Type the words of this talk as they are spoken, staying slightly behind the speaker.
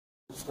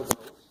for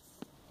those.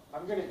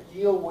 I'm going to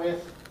deal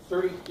with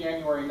 30th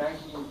January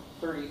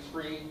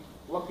 1933,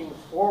 looking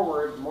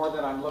forward more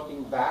than I'm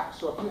looking back.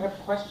 So if you have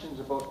questions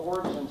about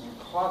origins and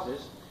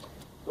causes,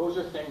 those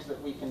are things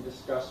that we can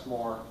discuss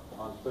more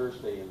on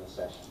Thursday in the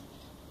session.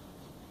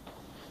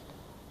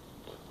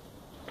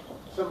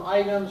 Some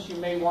items you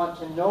may want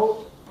to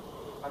note.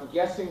 I'm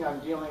guessing I'm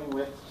dealing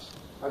with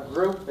a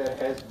group that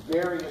has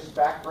various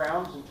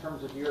backgrounds in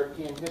terms of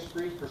European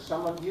history. For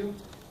some of you,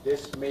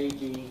 this may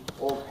be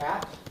old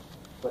hat.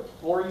 But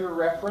for your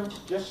reference,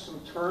 just some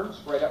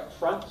terms right up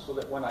front so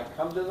that when I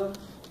come to them,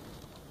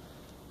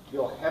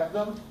 you'll have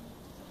them.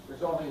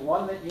 There's only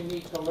one that you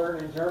need to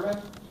learn in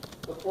German,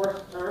 the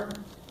fourth term.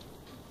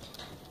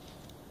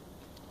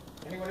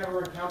 Anyone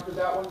ever encountered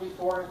that one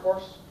before in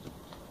course?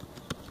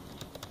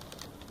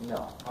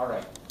 No. All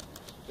right.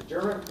 The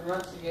German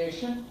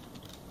pronunciation,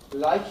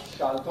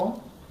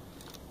 Gleichschaltung.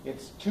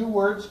 It's two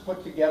words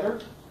put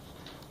together.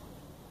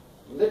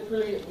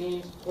 Literally, it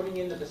means putting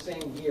into the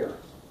same gear.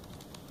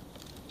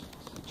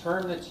 It's a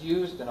term that's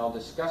used, and I'll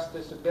discuss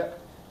this a bit.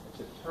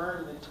 It's a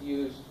term that's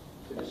used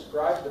to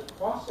describe the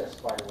process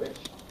by which,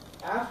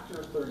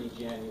 after 30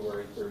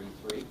 January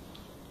 33,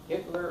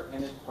 Hitler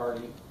and his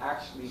party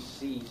actually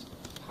seized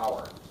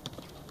power.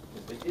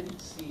 Because they didn't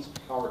seize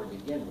power to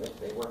begin with,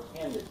 they were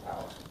handed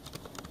power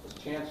as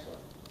chancellor.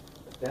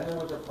 But then there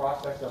was a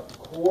process of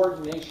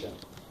coordination.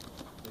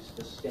 This is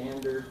the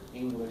standard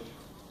English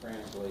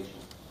translation.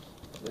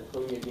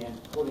 Literally, again,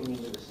 putting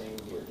into the same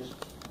gear. Just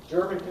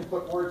German can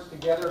put words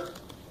together,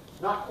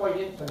 not quite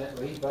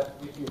infinitely, but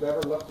if you've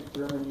ever looked at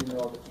German, you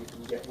know that you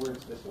can get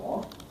words this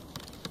long.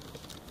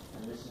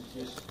 And this is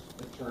just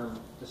the term,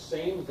 the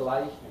same,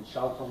 gleich, and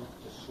Schaltung,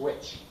 to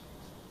switch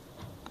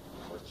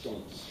or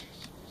change.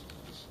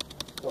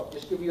 So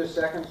just give you a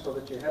second so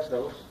that you have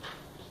those,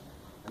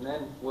 and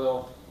then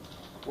we'll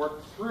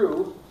work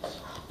through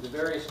the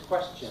various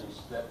questions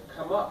that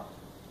come up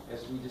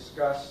as we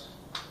discuss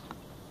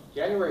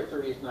January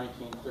 30th,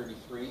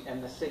 1933,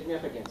 and the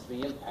significance,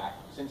 the impact,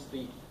 since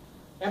the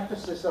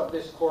emphasis of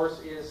this course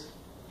is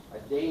a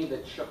day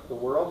that shook the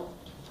world.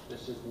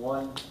 This is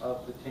one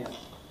of the 10.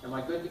 Am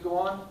I good to go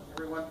on,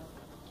 everyone?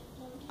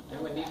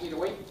 Anyone need me to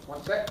wait?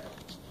 One sec.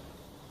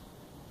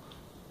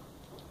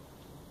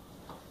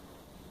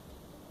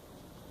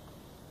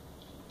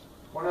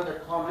 One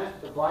other comment,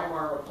 the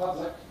Weimar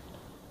Republic,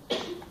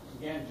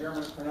 again,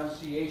 German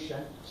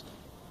pronunciation,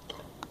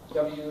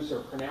 W's are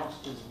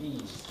pronounced as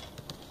V's.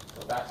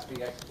 So that's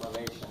the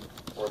explanation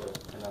for the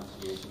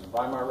pronunciation. The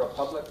Weimar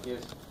Republic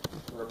is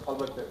the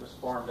republic that was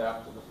formed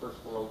after the First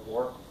World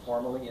War,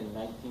 formally in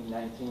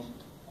 1919,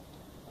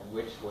 and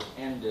which was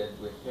ended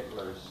with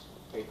Hitler's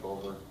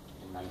takeover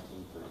in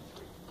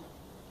 1933.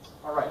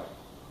 All right.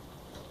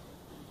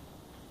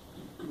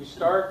 We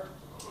start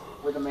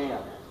with a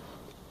man.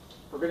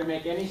 If we're going to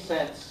make any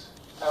sense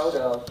out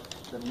of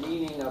the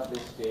meaning of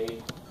this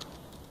day,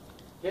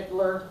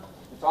 Hitler,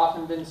 it's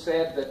often been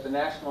said that the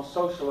National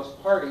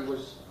Socialist Party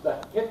was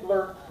the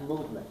Hitler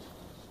movement.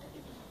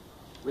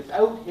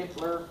 Without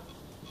Hitler,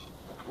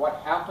 what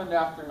happened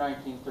after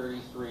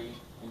 1933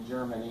 in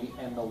Germany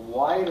and the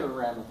wider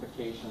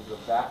ramifications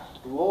of that,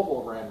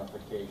 global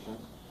ramifications,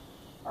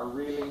 are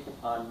really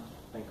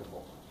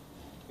unthinkable.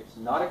 It's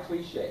not a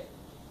cliche.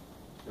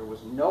 There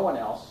was no one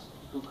else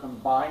who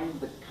combined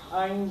the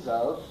kinds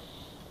of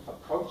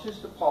approaches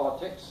to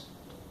politics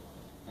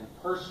and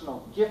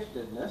personal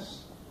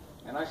giftedness,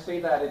 and I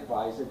say that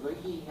advisedly.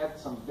 He had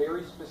some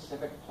very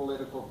specific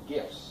political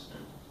gifts.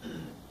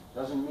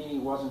 Doesn't mean he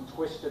wasn't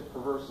twisted,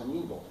 perverse, and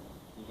evil.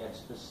 He had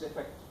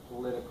specific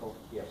political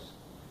gifts,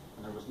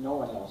 and there was no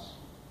one else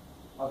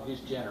of his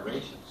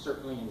generation,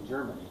 certainly in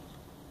Germany,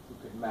 who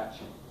could match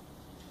him.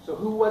 So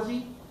who was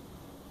he?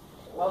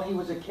 Well, he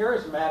was a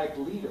charismatic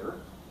leader,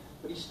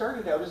 but he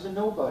started out as a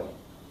nobody.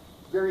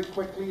 Very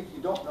quickly, if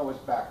you don't know his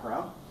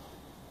background,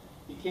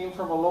 he came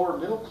from a lower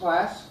middle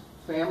class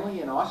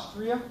family in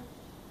Austria.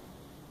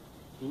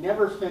 He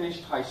never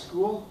finished high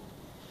school.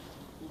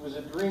 He was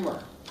a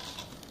dreamer.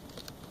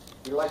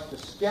 He liked to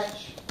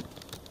sketch.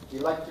 He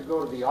liked to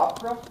go to the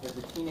opera as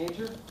a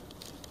teenager.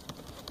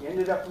 He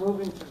ended up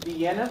moving to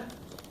Vienna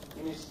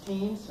in his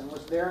teens and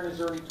was there in his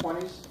early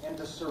 20s. And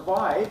to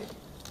survive,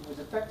 he was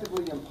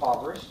effectively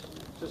impoverished.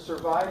 To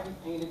survive, he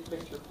painted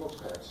picture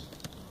postcards.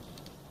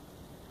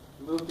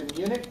 He moved to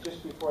Munich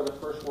just before the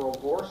First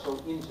World War, so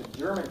into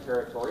German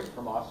territory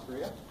from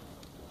Austria.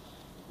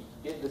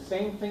 He did the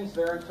same things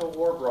there until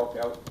war broke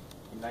out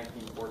in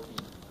 1914.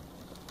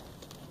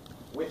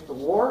 With the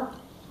war,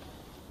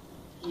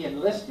 he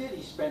enlisted.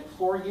 He spent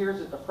 4 years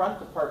at the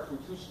front, apart from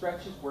 2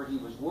 stretches where he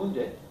was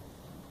wounded.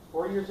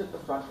 4 years at the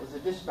front as a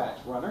dispatch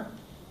runner.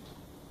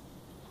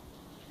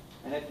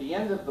 And at the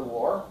end of the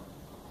war,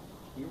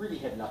 he really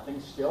had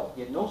nothing still.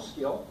 He had no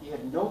skill. He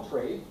had no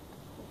trade.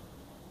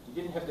 He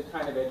didn't have the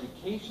kind of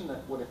education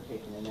that would have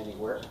taken him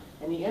anywhere.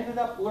 And he ended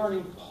up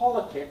learning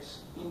politics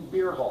in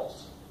beer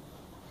halls.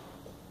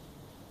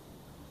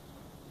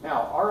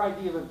 Now, our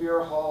idea of a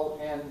beer hall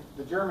and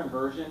the German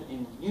version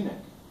in Munich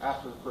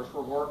after the First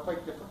World War are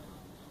quite different.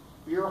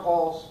 Beer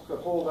halls could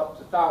hold up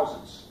to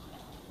thousands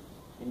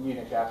in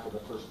Munich after the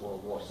First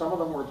World War. Some of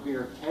them were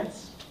beer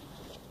tents,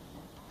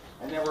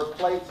 and there were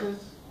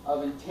places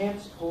of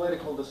intense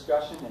political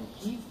discussion, and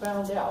he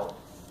found out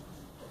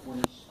when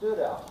he stood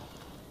up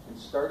and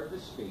started to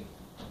speak,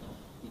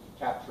 he could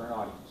capture an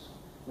audience.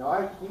 Now,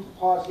 I need to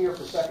pause here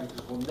for a second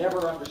because we'll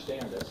never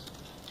understand this,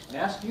 and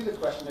ask you the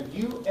question, have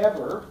you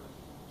ever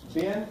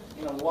been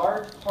in a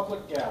large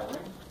public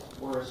gathering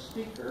where a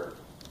speaker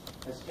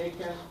has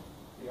taken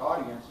the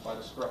audience by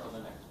the scruff of the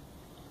neck?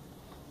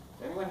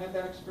 Anyone had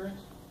that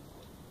experience?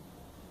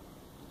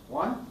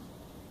 One?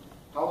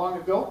 How long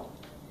ago?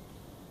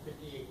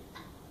 58.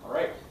 All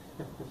right.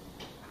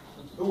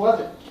 Who was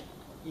it?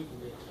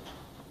 Diefenbaker.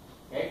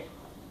 Okay.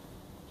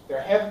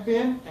 There have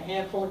been a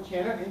handful in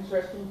Canada.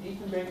 Interesting,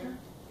 Diefenbaker,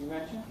 you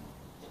mentioned.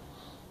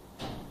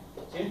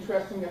 It's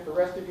interesting that the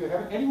rest of you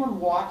haven't. Anyone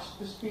watched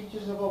the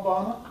speeches of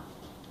Obama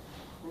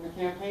in the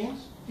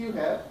campaigns? A few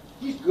have.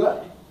 He's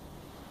good.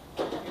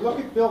 If you look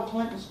at Bill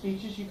Clinton's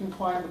speeches, you can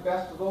find the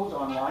best of those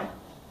online.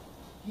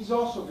 He's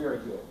also very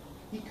good.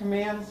 He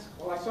commands,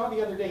 well, I saw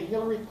the other day,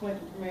 Hillary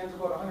Clinton commands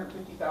about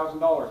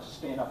 $150,000 to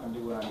stand up and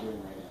do what I'm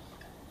doing right now.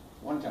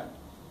 One time.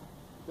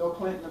 Bill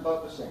Clinton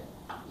about the same.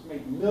 He's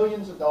made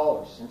millions of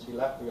dollars since he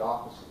left the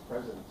office of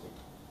presidency.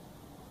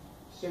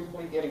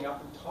 Simply getting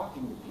up and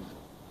talking to people.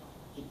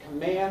 He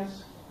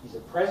commands, he's a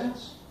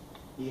presence,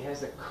 he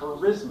has a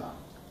charisma.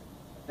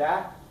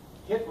 That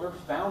Hitler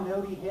found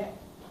out he had.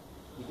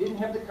 He didn't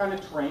have the kind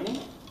of training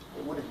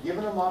that would have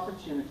given him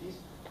opportunities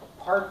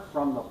apart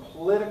from the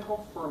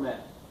political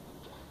ferment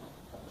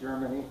of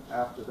Germany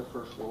after the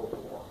First World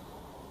War.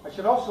 I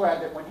should also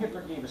add that when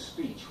Hitler gave a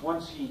speech,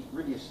 once he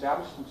really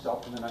established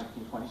himself in the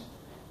 1920s,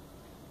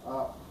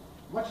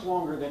 much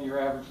longer than your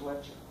average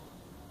lecture.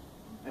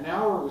 An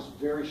hour was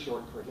very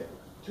short for Hitler.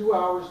 2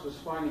 hours was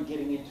finally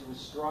getting into his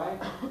stride.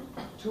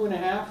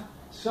 2.5,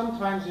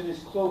 sometimes in his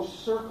close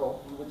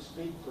circle, he would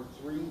speak for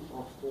 3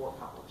 or 4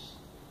 hours.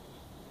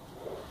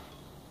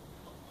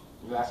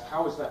 You ask,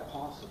 how is that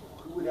possible?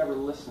 Who would ever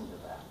listen to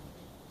that?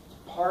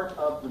 It's part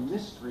of the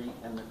mystery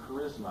and the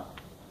charisma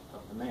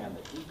of the man,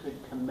 that he could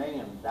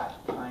command that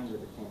kind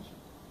of attention.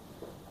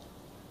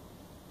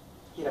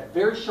 He had a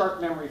very sharp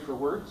memory for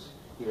words.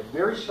 He had a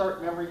very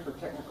sharp memory for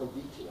technical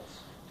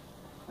details.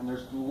 And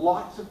there's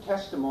lots of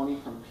testimony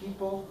from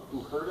people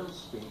who heard him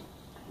speak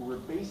who were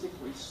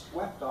basically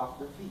swept off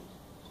their feet.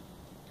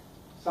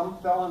 Some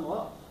fell in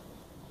love.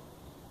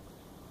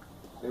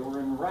 They were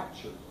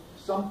enraptured.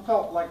 Some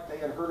felt like they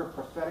had heard a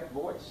prophetic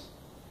voice.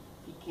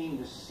 He came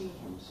to see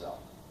himself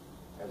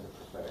as a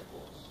prophetic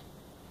voice.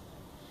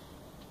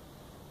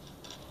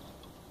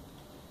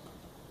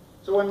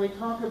 So when we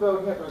talk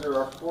about Hitler, there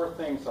are 4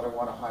 things that I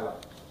want to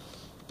highlight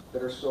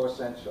that are so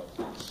essential.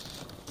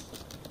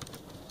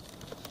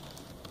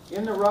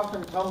 In the rough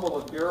and tumble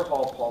of beer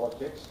hall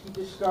politics, he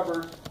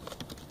discovered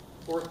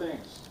 4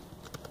 things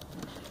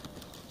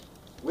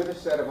with a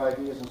set of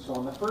ideas and so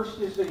on. The first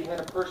is that he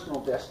had a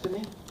personal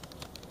destiny.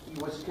 He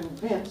was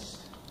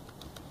convinced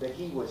that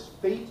he was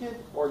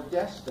fated or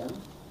destined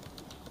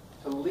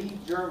to lead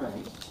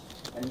Germany,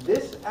 and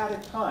this at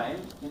a time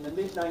in the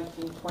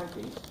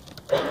mid-1920s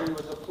when he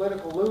was a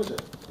political loser.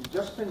 He'd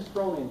just been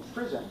thrown in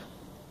prison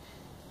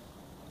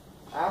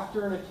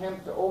after an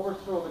attempt to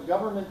overthrow the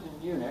government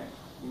in Munich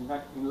in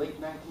late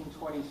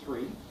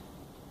 1923,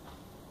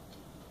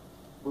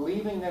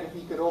 believing that if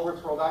he could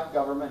overthrow that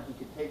government, he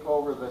could take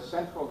over the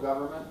central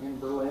government in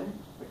Berlin,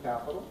 the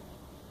capital,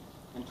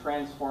 and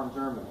transform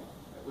Germany.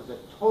 It was a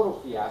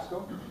total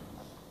fiasco,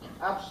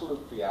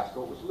 absolute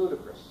fiasco. It was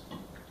ludicrous.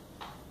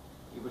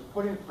 He was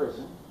put in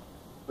prison,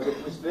 but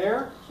it was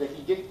there that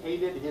he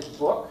dictated his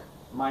book,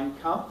 Mein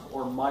Kampf,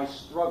 or My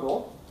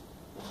Struggle,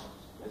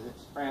 as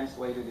it's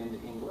translated into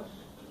English.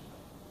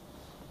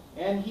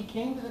 And he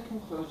came to the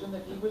conclusion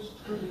that he was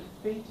truly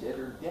fated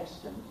or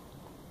destined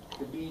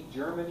to be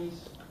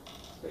Germany's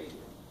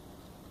savior.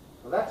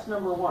 So that's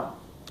number 1.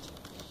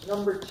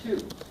 Number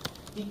 2,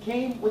 he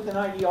came with an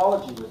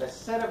ideology, with a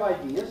set of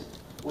ideas,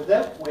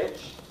 without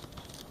which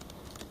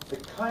the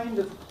kind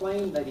of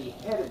claim that he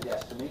had a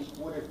destiny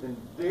would have been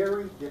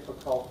very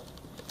difficult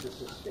to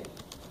sustain.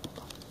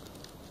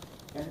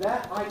 And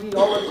that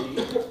ideology,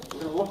 we're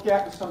going to look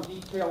at in some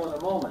detail in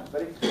a moment,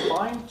 but it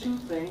combined 2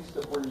 things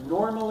that were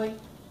normally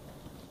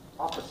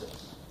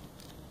opposites.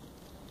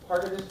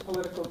 Part of his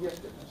political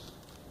giftedness.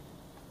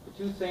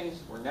 The 2 things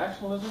were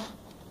nationalism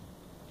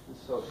and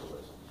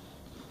socialism.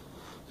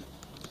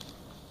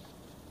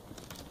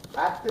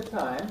 At the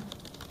time,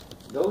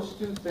 those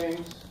 2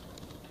 things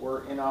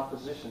were in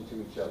opposition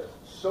to each other.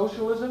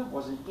 Socialism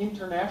was an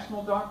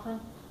international doctrine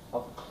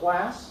of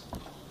class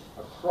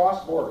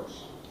across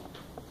borders.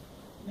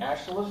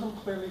 Nationalism,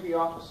 clearly the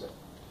opposite.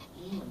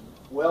 He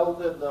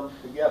welded them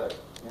together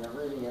in a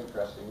really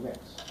interesting mix.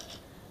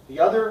 The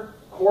other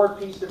core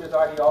piece of his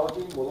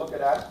ideology, we'll look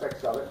at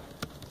aspects of it,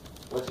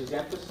 was his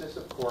emphasis,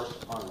 of course,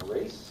 on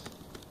race,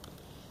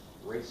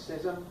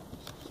 racism,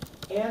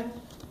 and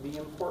the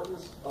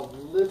importance of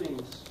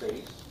living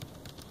space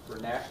for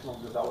national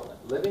development.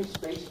 Living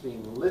space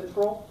being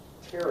literal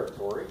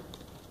territory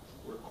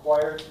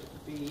required to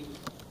feed,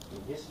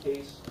 in his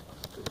case,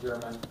 the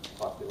German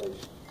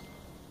population.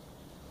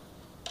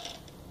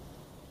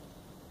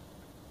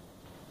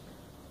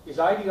 His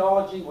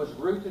ideology was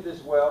rooted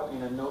as well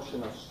in a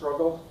notion of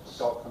struggle,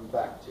 which I'll come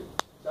back to.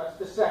 That's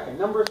the second.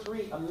 Number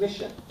 3, a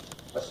mission.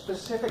 A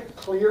specific,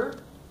 clear,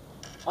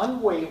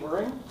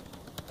 unwavering,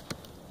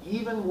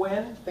 even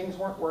when things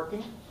weren't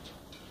working,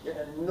 an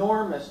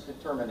enormous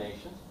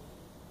determination,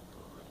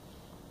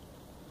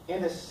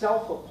 and a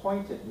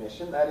self-appointed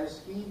mission. That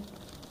is, he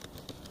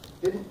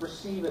didn't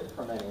receive it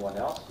from anyone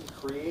else. He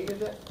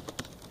created it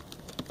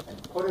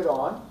and put it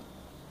on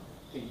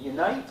to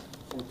unite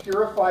and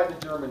purify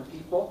the German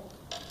people,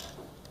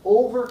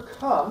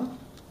 overcome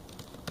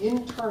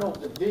internal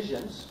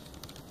divisions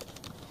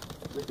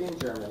within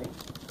Germany,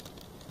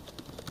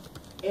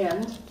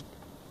 and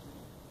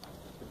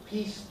the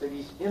peace that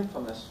he's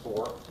infamous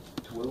for,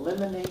 to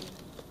eliminate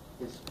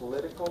his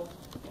political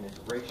and his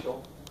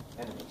racial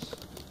enemies.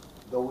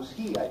 Those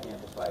he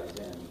identified as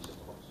enemies,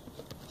 of course.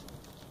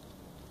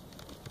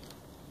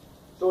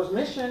 So his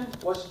mission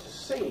was to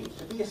save,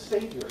 to be a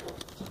savior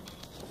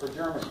for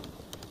Germany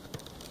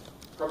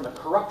from the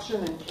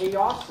corruption and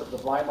chaos of the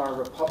Weimar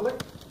Republic,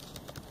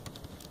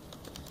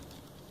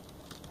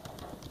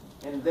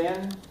 and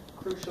then,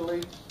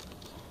 crucially,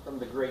 from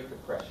the Great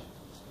Depression.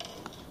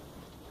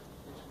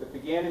 That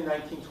began in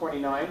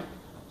 1929.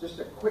 Just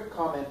a quick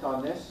comment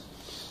on this.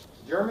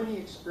 Germany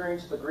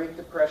experienced the Great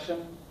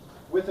Depression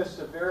with a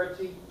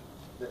severity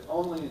that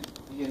only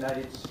the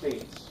United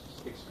States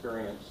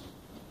experienced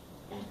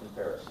in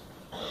comparison.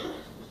 It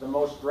was the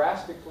most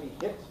drastically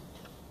hit.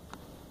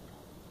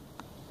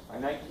 By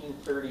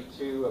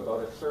 1932,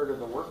 about a third of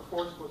the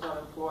workforce was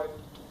unemployed.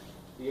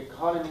 The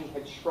economy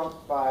had shrunk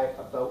by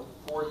about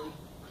 40%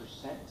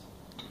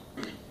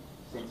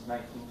 since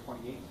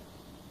 1928.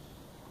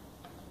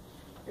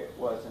 It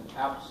was an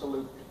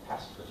absolute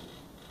catastrophe,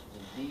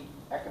 a deep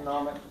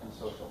economic and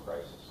social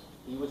crisis.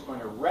 He was going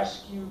to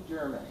rescue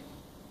Germany,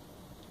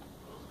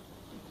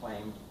 he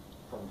claimed,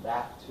 from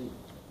that too.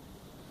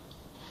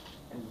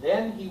 And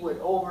then he would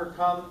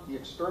overcome the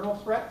external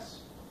threats.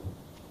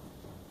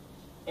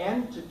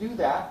 And to do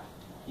that,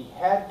 he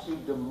had to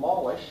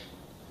demolish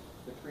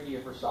the Treaty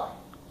of Versailles.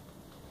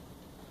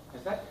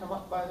 Has that come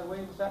up, by the way?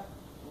 Was that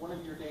one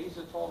of your days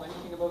at all?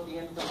 Anything about the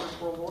end of the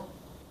First World War?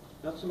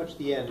 Not so much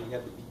the end. We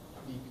had the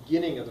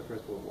beginning of the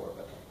First World War.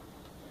 But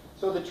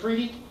So the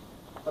Treaty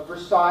of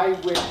Versailles,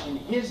 which in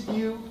his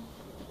view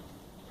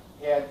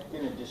had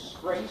been a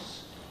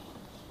disgrace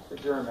to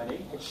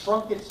Germany, had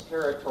shrunk its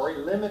territory,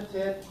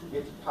 limited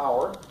its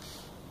power.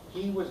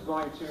 He was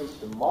going to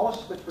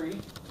demolish the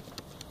treaty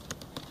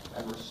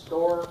and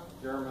restore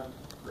German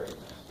greatness.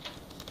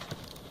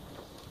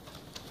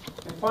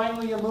 And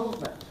finally, a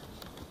movement.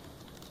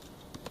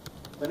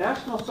 The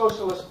National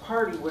Socialist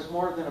Party was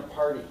more than a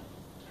party.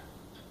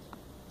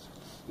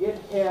 It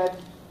had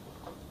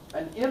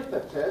an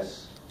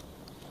impetus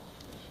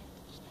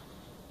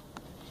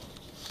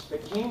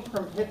that came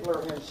from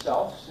Hitler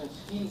himself, since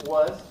he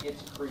was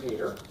its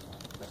creator,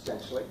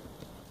 essentially,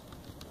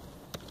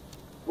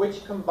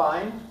 which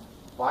combined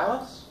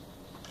violence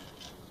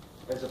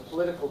as a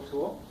political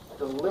tool,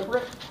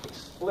 deliberate,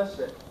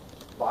 explicit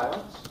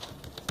violence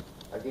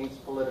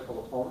against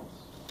political opponents,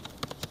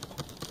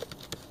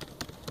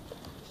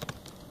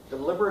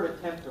 deliberate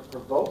attempt to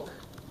provoke,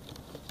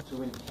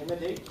 to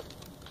intimidate,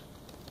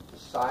 to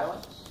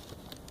silence.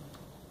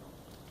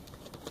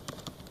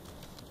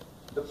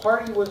 The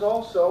party was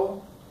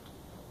also,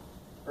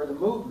 or the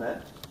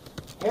movement,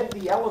 had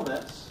the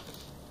elements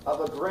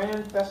of a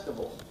grand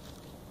festival.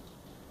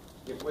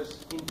 It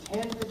was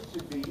intended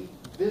to be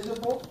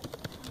visible,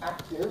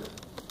 active,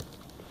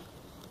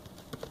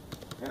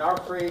 in our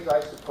phrase,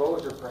 I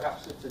suppose, or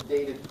perhaps it's a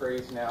dated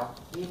phrase now,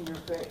 in your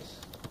face,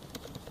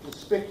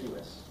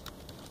 conspicuous.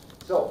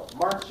 So,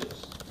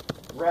 marches,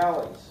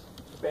 rallies,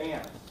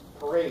 bands,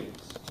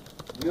 parades,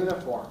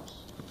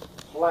 uniforms,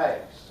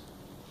 flags,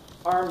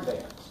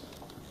 armbands,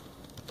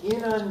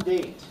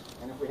 inundate,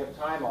 and if we have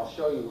time I'll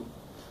show you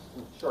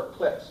some short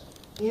clips,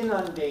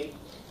 inundate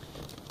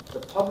the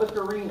public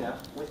arena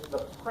with the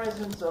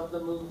presence of the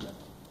movement.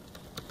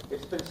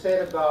 It's been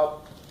said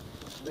about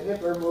the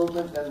Hitler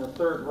movement and the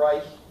Third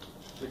Reich,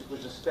 which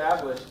was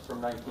established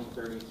from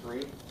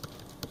 1933,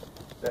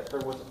 that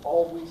there was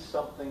always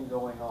something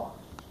going on.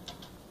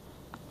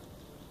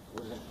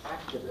 It was an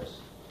activist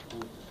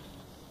movement.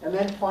 And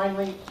then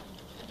finally,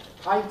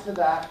 tied to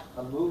that,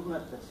 a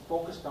movement that's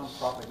focused on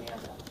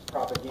propaganda.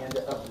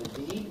 Propaganda of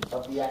the deed,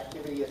 of the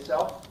activity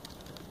itself,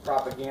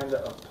 propaganda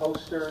of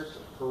posters,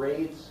 of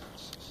parades,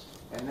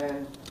 and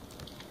then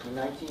in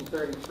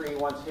 1933,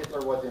 once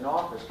Hitler was in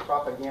office,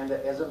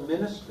 propaganda as a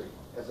ministry,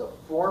 as a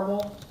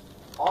formal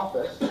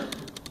office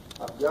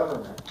of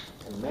government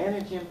to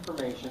manage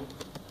information,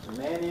 to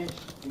manage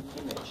the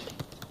image.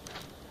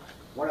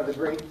 One of the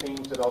great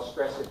things that I'll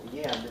stress at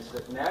the end is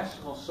that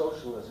National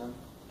Socialism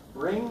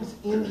brings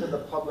into the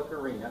public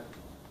arena,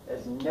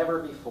 as never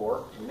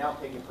before, we now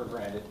take it for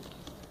granted,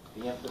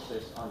 the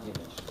emphasis on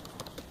image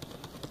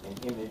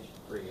and image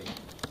creation.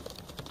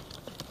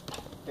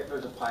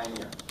 Hitler's a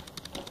pioneer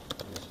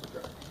in this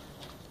regard.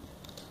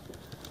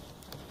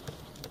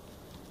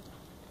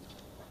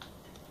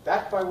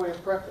 That by way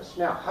of preface.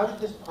 Now, how did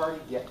this party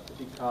get to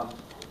become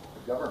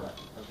the government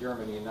of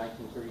Germany in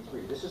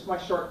 1933? This is my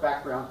short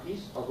background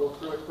piece. I'll go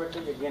through it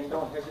quickly. Again,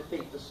 don't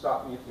hesitate to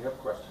stop me if you have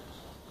questions.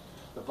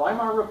 The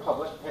Weimar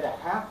Republic had a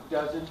half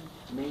dozen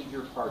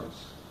major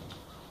parties.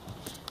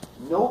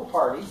 No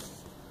party,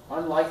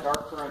 unlike our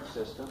current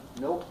system,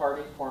 no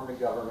party formed a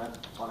government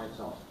on its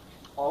own.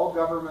 All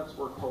governments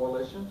were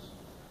coalitions.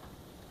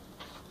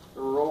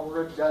 There were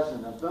over a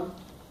dozen of them.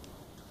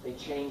 They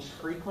changed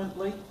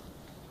frequently.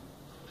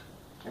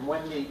 And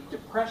when the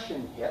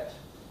Depression hit,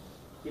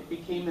 it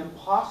became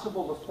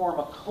impossible to form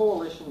a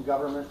coalition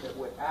government that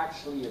would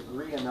actually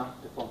agree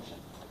enough to function,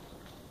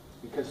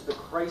 because the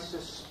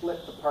crisis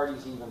split the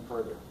parties even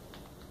further,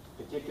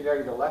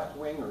 particularly the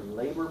left-wing or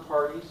labor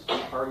parties, the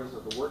parties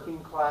of the working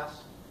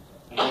class,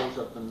 and those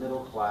of the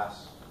middle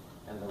class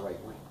and the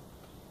right wing.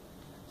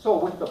 So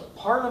with the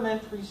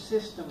parliamentary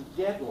system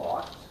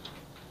deadlocked,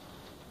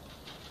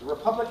 the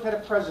Republic had a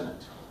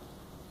president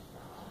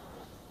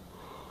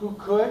who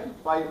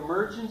could, by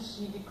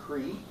emergency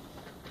decree,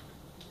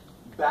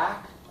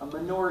 back a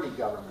minority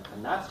government.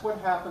 And that's what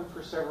happened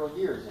for several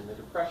years in the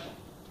Depression.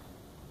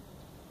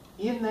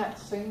 In that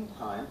same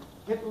time,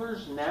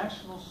 Hitler's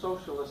National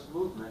Socialist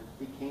movement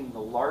became the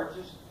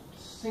largest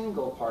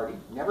single party,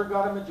 never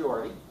got a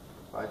majority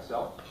by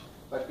itself,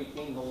 but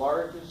became the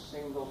largest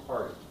single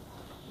party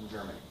in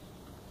Germany.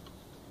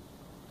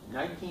 In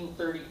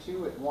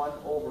 1932, it won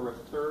over a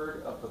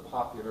third of the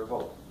popular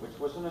vote, which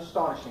was an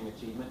astonishing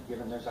achievement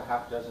given there's a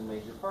half dozen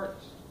major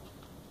parties.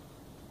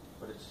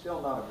 But it's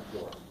still not a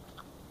majority.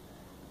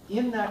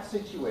 In that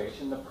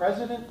situation, the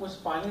president was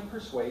finally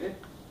persuaded,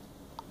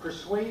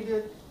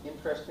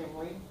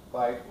 interestingly,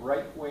 by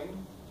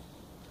right-wing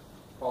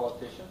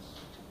politicians,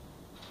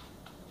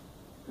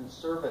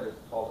 conservative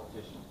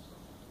politicians,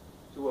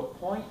 to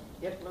appoint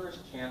Hitler as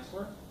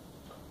chancellor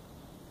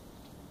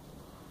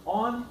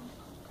on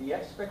the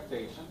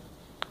expectation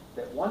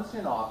that once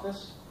in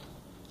office,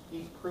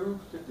 he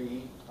proved to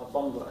be a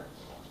bungler.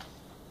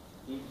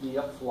 He'd be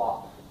a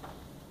flop.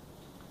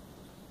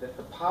 That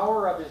the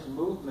power of his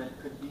movement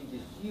could be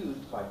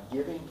diffused by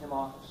giving him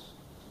office.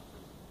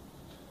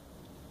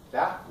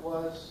 That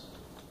was,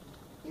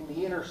 in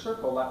the inner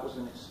circle, that was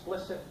an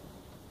explicit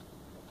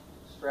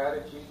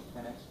strategy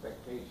and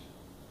expectation.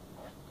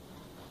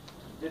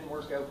 It didn't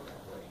work out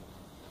that way.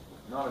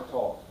 Not at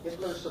all.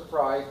 Hitler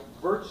surprised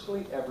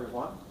virtually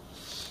everyone.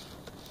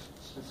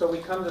 And so we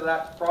come to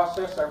that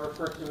process I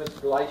refer to as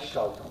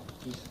Gleichschaltung.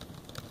 He's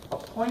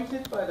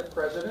appointed by the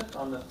president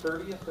on the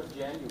 30th of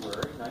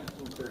January,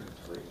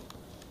 1933,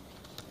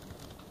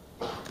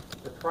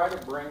 to try to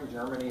bring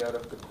Germany out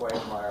of the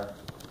quagmire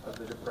of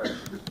the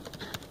Depression,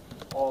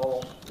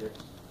 all its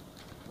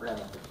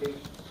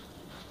ramifications.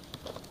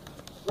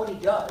 What he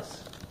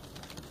does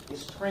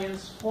is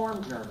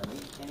transform Germany,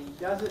 and he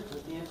does it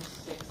within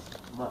 6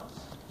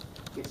 months.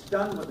 It's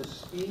done with a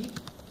speed,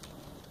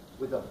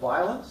 with a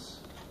violence,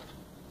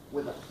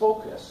 with a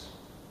focus,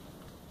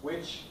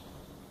 which,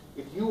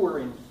 if you were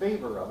in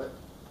favor of it,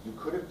 you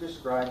could have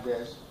described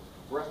as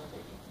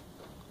breathtaking,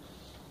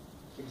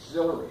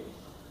 exhilarating.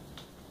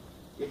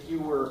 If you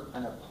were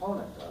an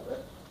opponent of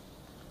it,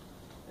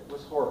 it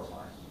was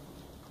horrifying.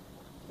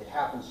 It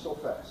happened so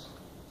fast.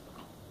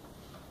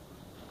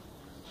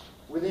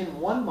 Within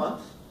 1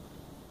 month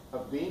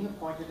of being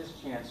appointed as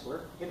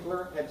chancellor,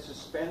 Hitler had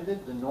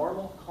suspended the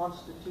normal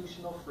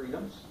constitutional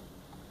freedoms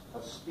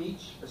of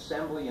speech,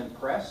 assembly, and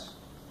press,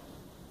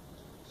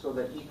 so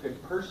that he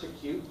could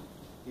persecute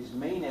his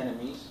main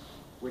enemies,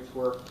 which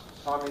were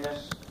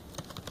communists,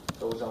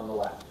 those on the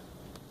left.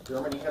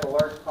 Germany had a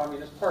large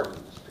communist party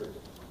in this period.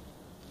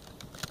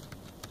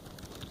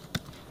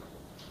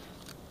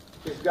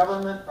 His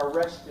government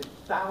arrested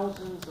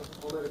thousands of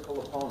political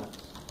opponents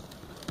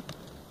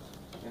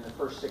in the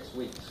first 6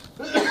 weeks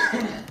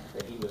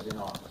that he was in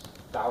office.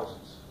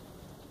 Thousands.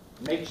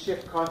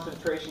 Makeshift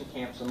concentration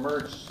camps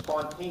emerged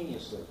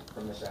spontaneously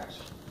from this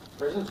action.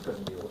 Prisons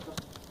couldn't deal with them.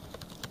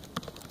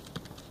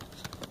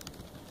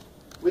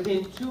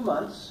 Within 2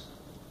 months,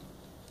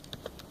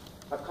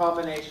 a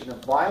combination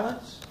of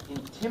violence,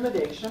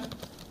 intimidation,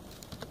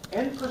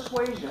 and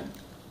persuasion,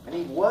 and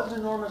he was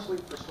enormously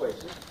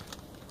persuasive,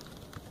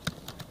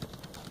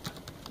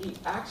 he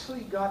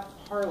actually got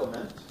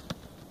Parliament,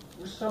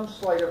 with some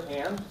sleight of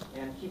hand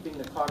and keeping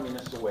the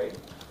communists away,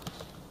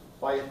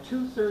 by a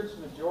 2/3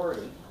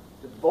 majority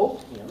to vote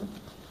him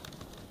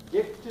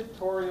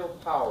dictatorial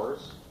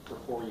powers for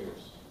 4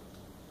 years.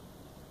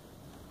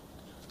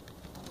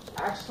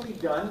 Actually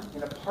done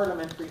in a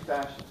parliamentary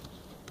fashion.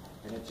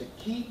 And it's a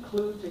key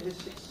clue to his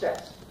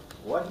success.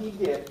 What he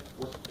did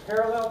was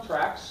parallel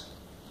tracks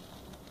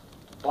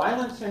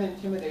violence and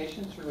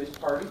intimidation through his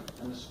party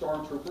and the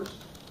stormtroopers,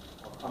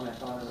 I'll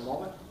comment on in a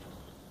moment,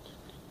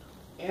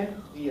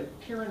 and the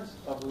appearance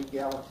of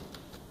legality.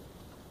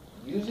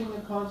 Using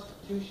the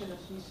Constitution, as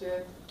he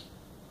said,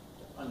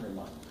 to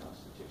undermine the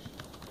Constitution,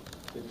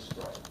 to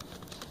destroy it.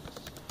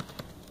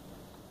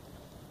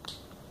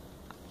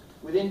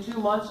 Within 2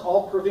 months,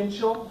 all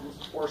provincial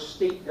or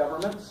state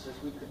governments,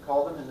 as we could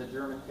call them in the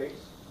German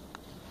case,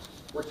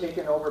 were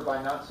taken over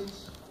by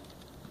Nazis.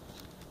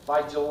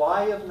 By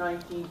July of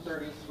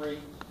 1933,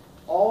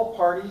 all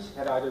parties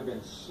had either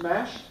been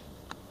smashed,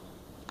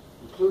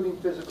 including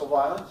physical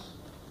violence,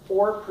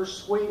 or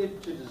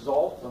persuaded to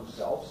dissolve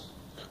themselves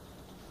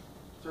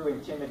through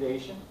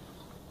intimidation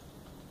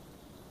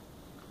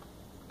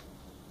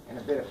and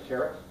a bit of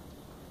carrot.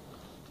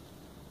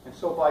 And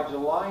so by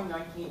July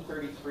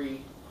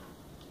 1933,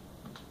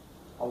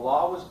 a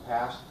law was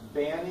passed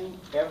banning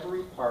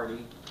every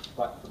party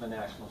but for the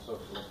National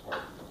Socialist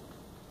Party.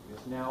 It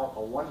is now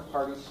a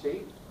one-party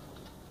state,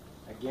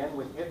 again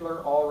with Hitler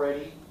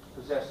already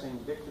possessing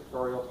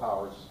dictatorial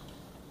powers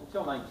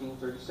until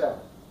 1937.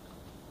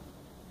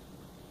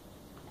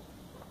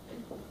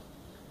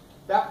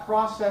 That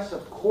process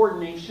of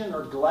coordination,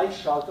 or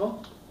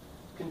Gleichschaltung,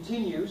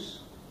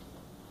 continues.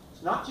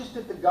 It's not just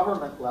at the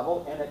government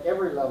level and at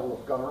every level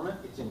of government.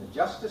 It's in the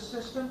justice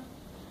system.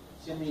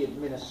 It's in the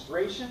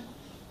administration.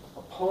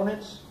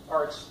 Opponents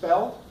are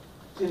expelled.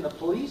 It's in the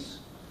police.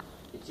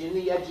 It's in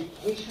the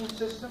education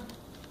system.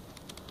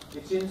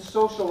 It's in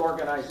social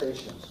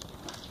organizations.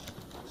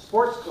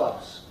 Sports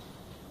clubs,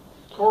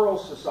 choral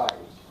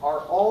societies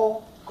are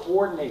all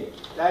coordinated.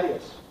 That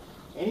is,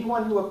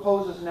 anyone who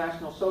opposes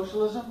National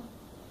Socialism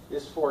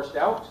is forced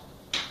out.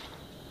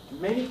 In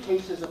many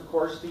cases, of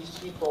course, these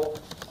people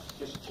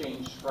just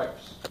change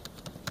stripes.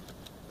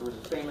 There was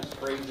a famous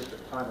phrase at the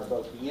time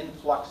about the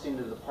influx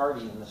into the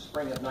party in the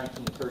spring of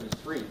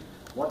 1933,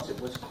 once it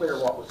was clear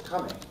what was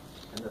coming,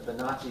 and that the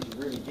Nazis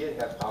really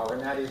did have power,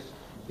 and that is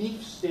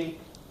beefsteak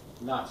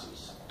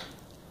Nazis.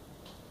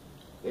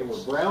 They were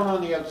brown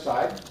on the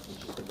outside,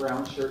 which is the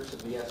brown shirts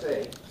of the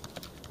SA,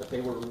 but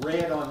they were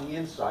red on the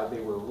inside. They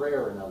were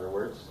rare, in other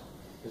words,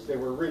 because they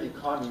were really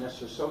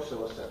communists or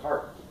socialists at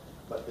heart,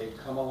 but they'd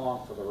come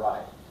along for the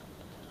ride.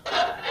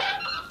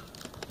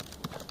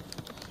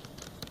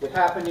 It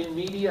happened in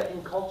media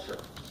and culture.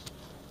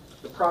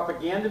 The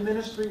propaganda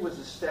ministry was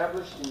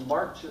established in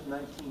March of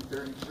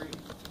 1933,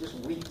 just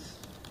weeks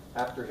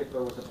after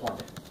Hitler was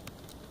appointed.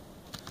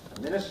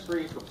 A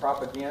ministry for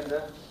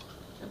propaganda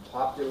and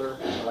popular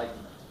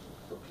enlightenment,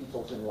 for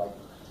people's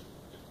enlightenment.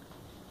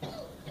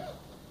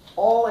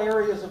 All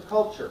areas of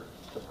culture,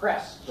 the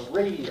press, the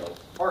radio,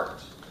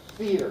 art,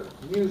 theater,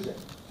 music,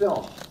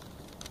 film,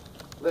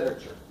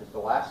 literature, is the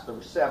last. There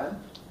were 7,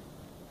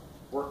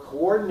 were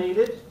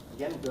coordinated,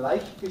 again,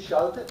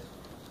 gleichgeschaltet,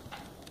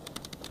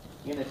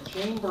 in a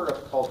chamber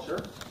of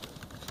culture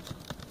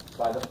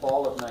by the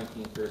fall of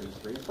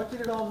 1933. What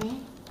did it all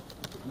mean?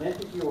 It meant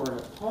that you were an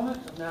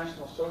opponent of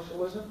National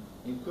Socialism,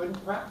 you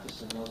couldn't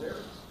practice in those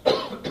areas.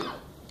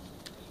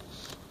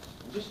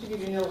 And just to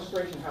give you an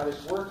illustration of how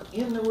this worked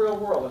in the real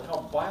world and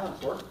how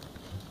violence worked,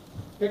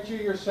 picture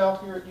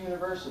yourself here at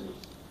university.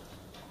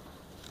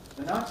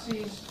 The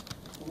Nazis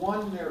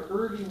won their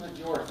early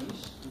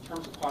majorities in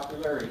terms of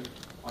popularity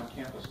on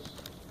campuses.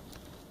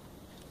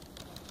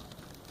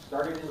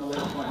 Started in the late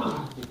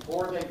 20s.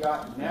 Before they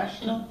got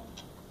national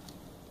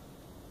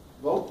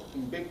vote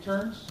in big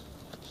terms,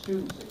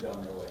 students had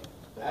gone their way.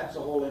 That's a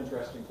whole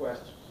interesting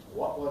question.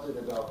 What was it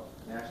about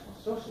National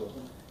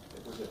Socialism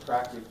that was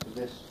attractive to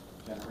this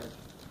generation?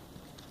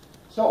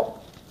 So,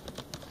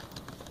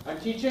 I'm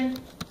teaching,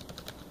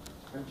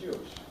 I'm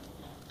Jewish.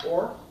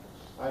 Or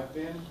I've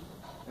been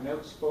an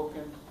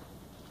outspoken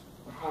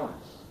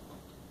opponent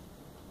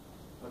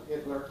of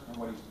Hitler and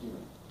what he's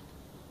doing.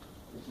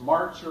 It's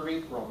March or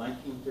April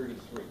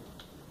 1933.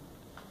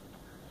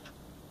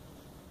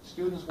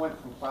 Students went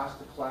from class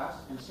to class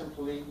and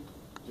simply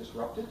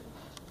disrupted.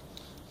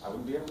 I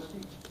wouldn't be able to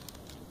teach.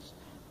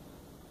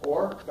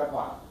 Or got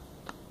violent.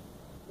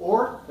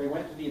 Or they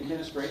went to the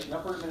administration,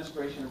 upper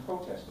administration, and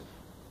protested.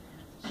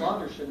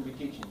 Saunders shouldn't be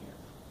teaching here,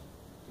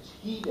 because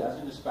he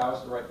doesn't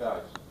espouse the right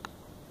values.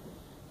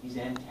 He's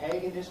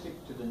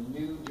antagonistic to the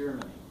new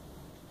Germany.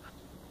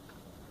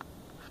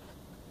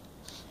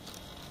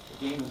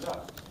 The game is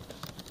up.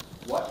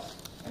 What's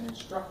an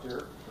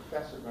instructor,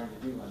 professor going to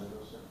do under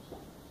those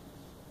circumstances?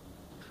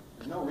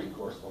 There's no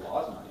recourse. The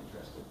law's not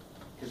interested.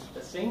 Because at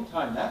the same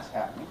time that's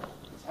happening,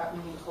 it's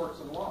happening in courts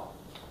of law.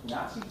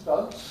 Nazi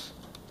thugs,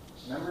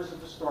 members of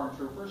the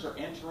stormtroopers, are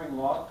entering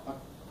law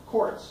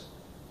courts,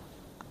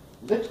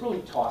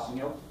 literally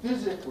tossing out,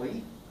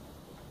 physically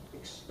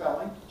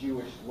expelling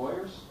Jewish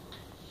lawyers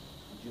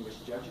and Jewish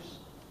judges.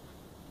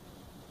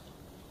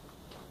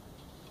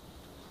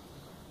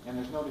 And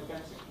there's no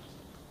defense against it.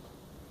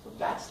 So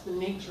that's the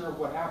nature of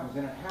what happens,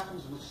 and it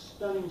happens with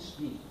stunning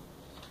speed.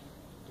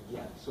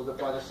 Again, so that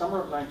by the summer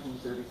of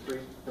 1933,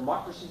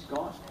 democracy's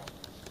gone.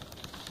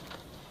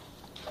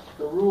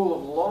 The rule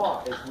of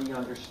law, as we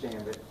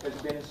understand it, has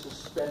been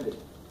suspended.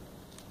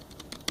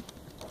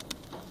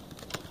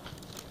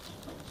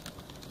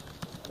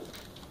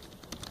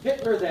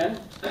 Hitler then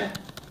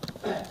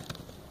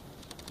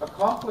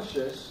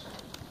accomplishes,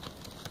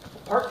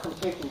 apart from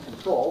taking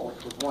control,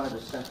 which was one of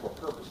his central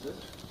purposes,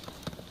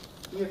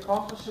 he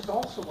accomplishes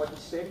also what he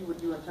said he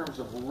would do in terms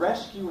of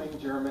rescuing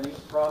Germany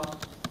from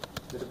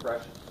the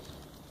Depression,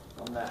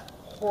 from that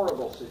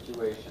horrible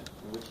situation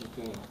in which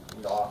he came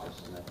into office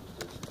in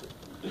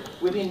 1933.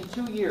 Within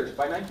 2 years,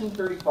 by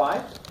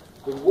 1935,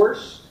 the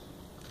worst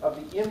of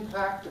the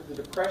impact of the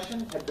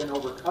Depression had been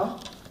overcome.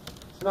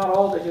 It's not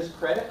all to his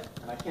credit,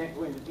 and I can't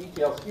go into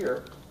details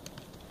here,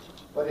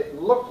 but it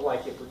looked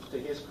like it was to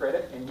his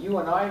credit, and you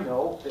and I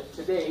know that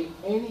today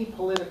any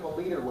political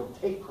leader would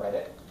take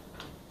credit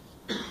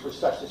for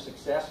such a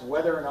success,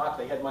 whether or not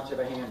they had much of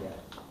a hand in it.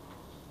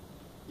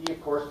 He,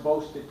 of course,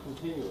 boasted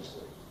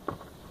continuously of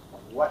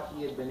what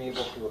he had been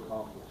able to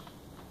accomplish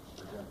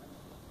for Germany.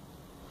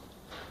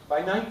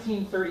 By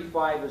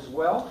 1935 as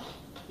well,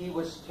 he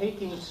was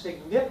taking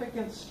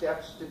significant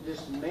steps to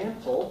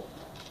dismantle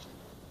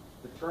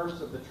the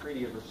terms of the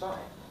Treaty of Versailles,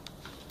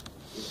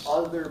 the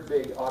other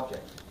big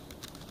object.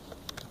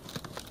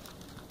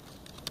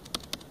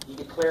 He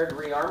declared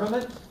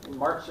rearmament in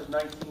March of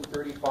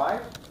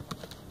 1935,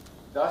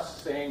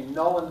 thus saying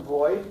null and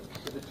void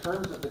to the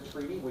terms of the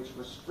treaty which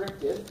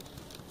restricted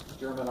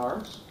German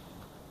arms.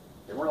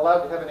 They weren't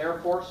allowed to have an air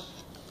force.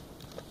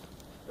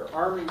 Their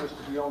army was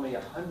to be only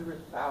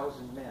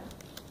 100,000 men.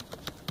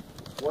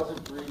 It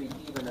wasn't really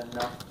even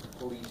enough to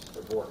police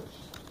the borders.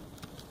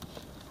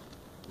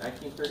 In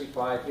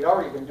 1935, he'd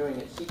already been doing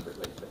it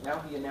secretly, but now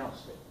he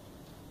announced it.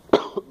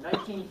 In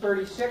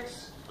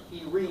 1936,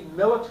 he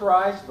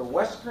remilitarized the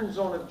western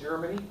zone of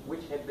Germany,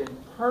 which had been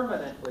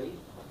permanently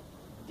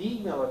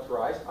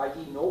demilitarized,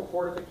 i.e. no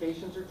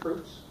fortifications or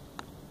troops,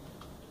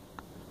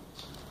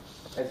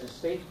 as a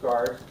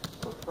safeguard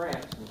for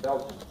France and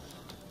Belgium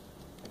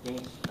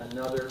against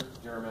another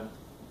German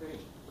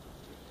invasion.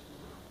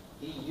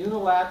 He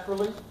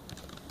unilaterally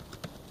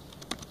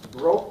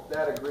broke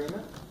that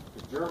agreement,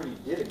 because Germany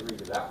did agree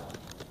to that one.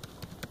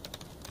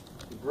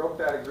 He broke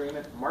that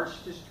agreement,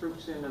 marched his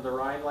troops into the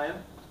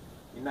Rhineland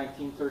in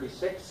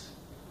 1936,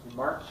 in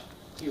March.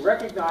 He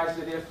recognized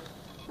that if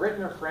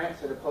Britain or France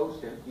had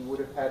opposed him, he would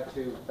have had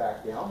to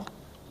back down,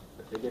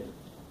 but they didn't.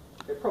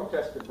 They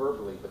protested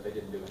verbally, but they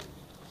didn't do it.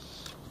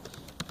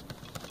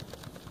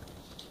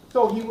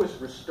 So he was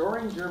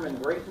restoring German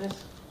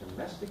greatness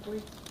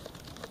domestically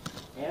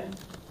and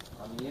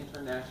on the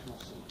international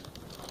scene.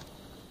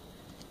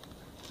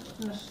 It's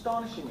an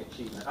astonishing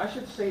achievement. I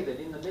should say that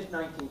in the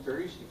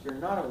mid-1930s, if you're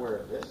not aware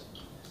of this,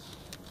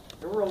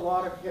 there were a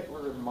lot of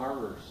Hitler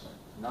admirers,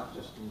 not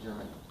just in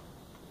Germany.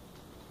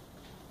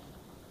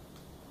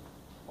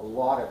 A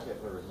lot of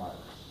Hitler admirers.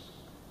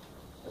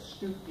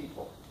 Astute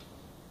people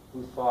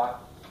who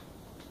thought,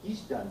 he's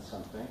done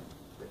something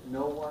that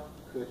no one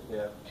could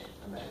have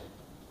imagined.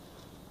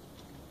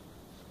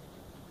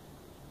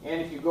 And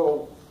if you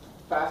go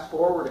fast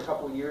forward a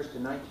couple of years to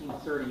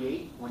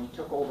 1938, when he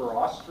took over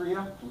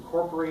Austria,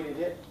 incorporated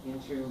it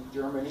into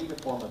Germany to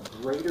form a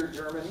greater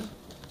Germany.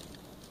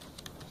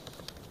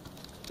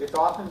 It's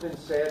often been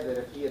said that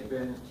if he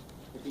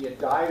had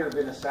died or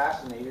been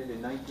assassinated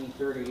in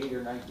 1938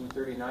 or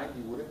 1939,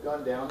 he would have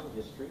gone down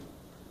in history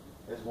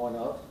as one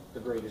of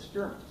the greatest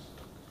Germans.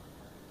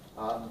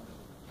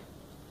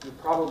 You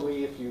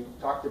probably, if you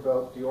talked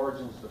about the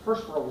origins of the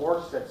First World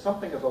War, said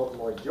something about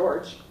Lloyd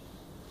George,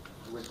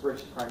 who was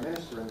British Prime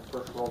Minister in the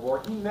First World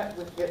War. He met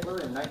with Hitler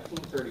in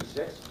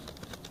 1936,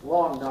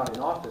 long not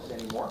in office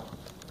anymore,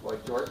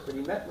 Lloyd George, but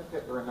he met with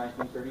Hitler in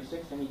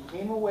 1936, and he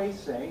came away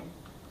saying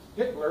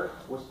Hitler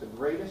was the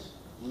greatest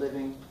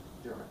living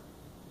German.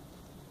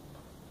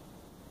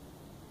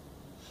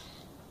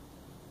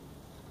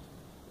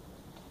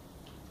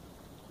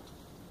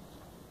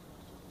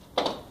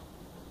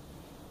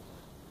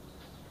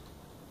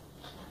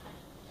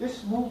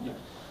 This movement,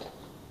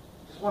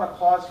 I just want to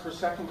pause for a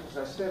second because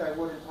I said I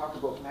wouldn't talk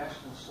about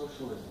National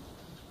Socialism.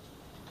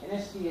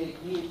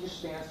 NSDAP, it just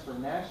stands for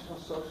National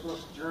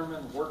Socialist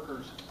German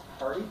Workers'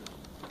 Party.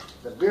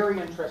 It's a very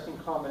interesting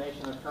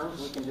combination of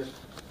terms. We can just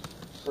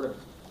sort of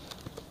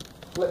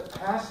flip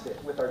past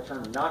it with our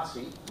term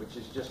Nazi, which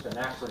is just an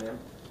acronym.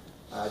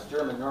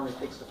 German normally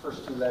takes the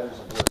first two letters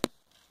of words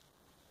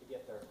to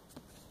get their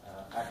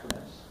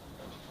acronyms.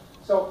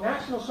 So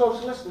National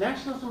Socialist,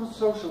 nationalism and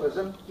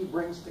socialism, he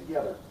brings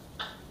together.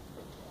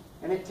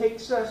 And it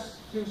takes us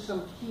to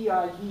some key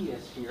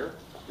ideas here,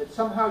 that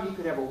somehow you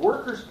could have a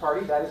workers'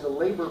 party, that is a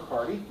labor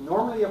party,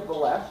 normally of the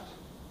left,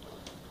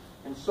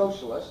 and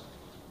socialist,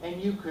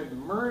 and you could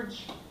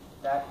merge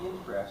that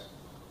interest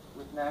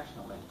with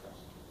national interest.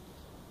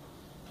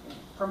 And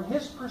from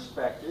his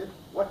perspective,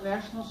 what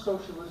National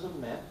Socialism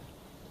meant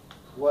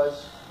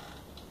was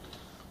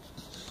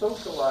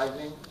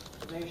socializing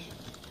the nation.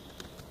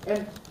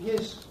 And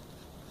his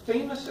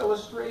famous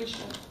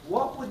illustration,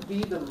 what would be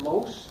the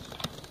most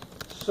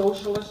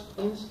socialist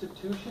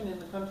institution in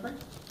the country?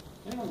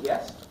 Anyone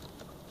guess?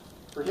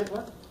 For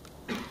Hitler?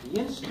 The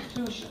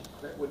institution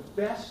that would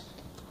best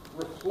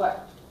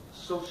reflect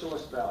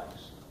socialist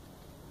values.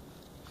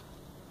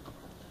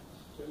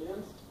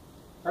 Unions?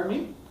 Pardon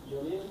me?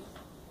 Unions?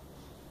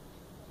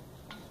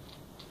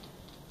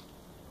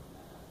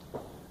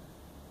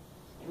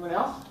 Anyone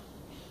else?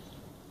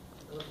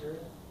 Military?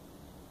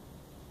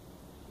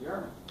 The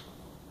Army.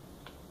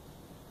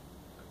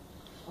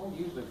 I don't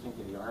usually think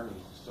of the Army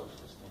as a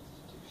socialist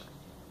institution.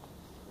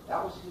 That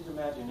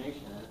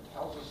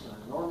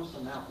enormous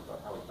amount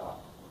about how he thought.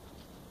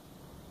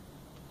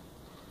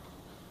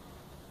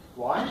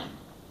 Why?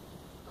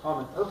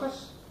 Common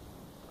purpose,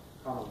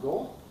 common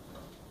goal,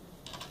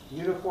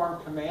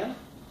 uniform command,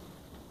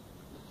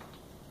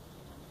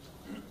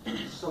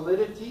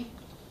 solidity,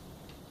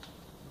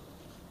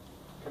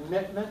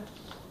 commitment,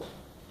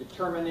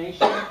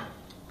 determination.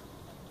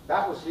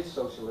 That was his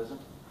socialism.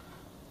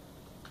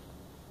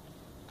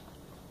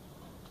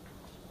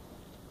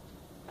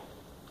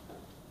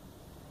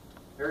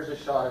 There's a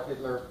shot of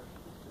Hitler,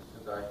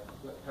 just as I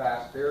flip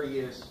past. There he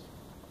is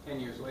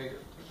 10 years later,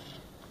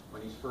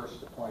 when he's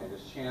first appointed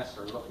as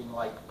chancellor, looking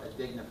like a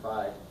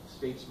dignified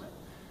statesman.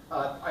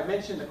 I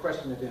mentioned the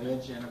question of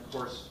image, and of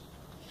course,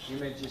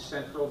 image is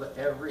central to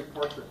every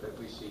portrait that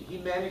we see. He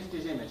managed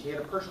his image. He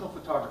had a personal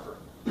photographer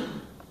who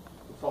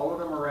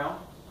followed him around,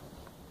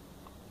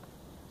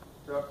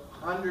 took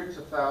hundreds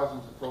of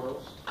thousands of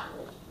photos,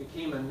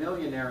 became a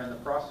millionaire in the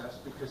process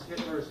because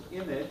Hitler's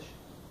image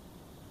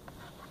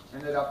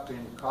ended up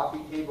in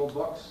coffee table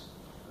books.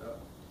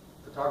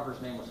 The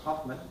photographer's name was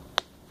Hoffman.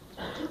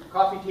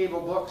 Coffee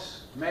table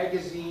books,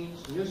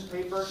 magazines,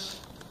 newspapers.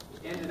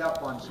 It ended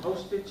up on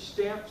postage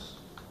stamps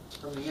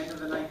from the end of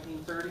the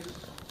 1930s.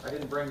 I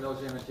didn't bring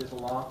those images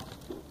along.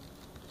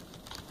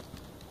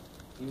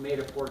 He made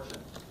a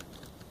fortune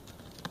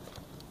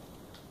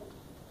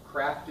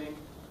crafting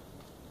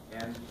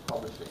and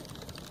publishing.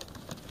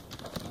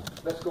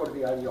 Let's go to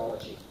the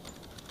ideology.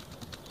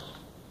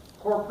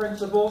 Core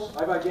principles,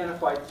 I've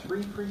identified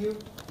 3 for you.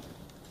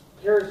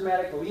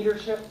 Charismatic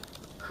leadership,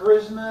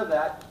 charisma,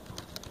 that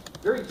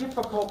very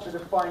difficult to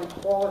define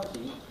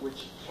quality,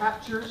 which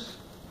captures,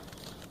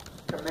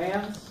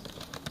 commands,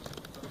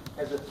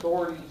 has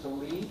authority to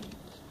lead.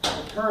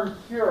 The term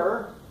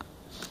Führer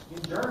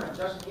in German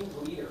just means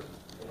leader.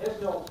 It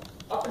has no,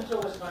 up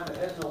until this time, it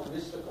has no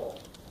mystical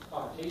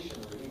connotation,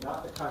 really,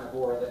 not the kind of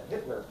aura that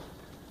Hitler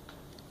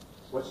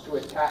was to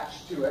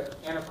attach to it.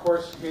 And of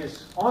course,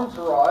 his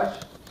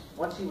entourage,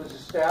 once he was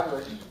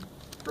established,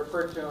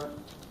 referred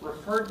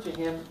to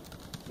him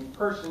in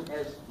person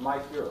as my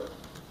Führer,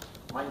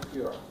 mein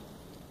Führer,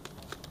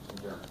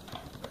 in German.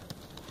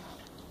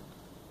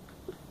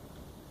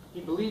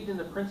 He believed in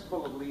the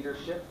principle of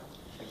leadership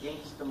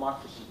against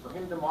democracy. For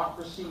him,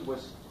 democracy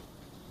was,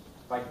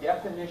 by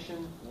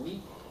definition,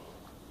 weak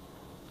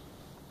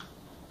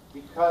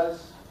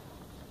because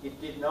it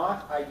did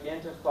not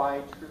identify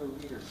true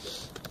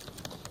leadership.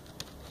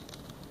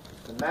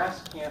 The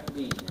mass can't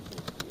lead, in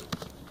his view.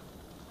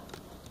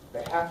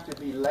 They have to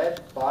be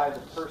led by the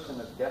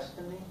person of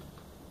destiny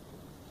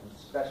and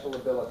special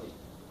ability.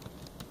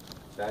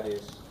 That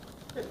is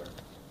Hitler,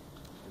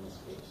 in this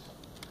case.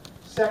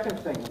 Second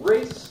thing,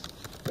 race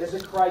is a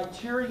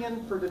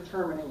criterion for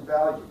determining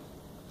value.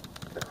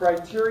 A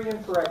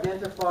criterion for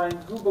identifying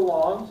who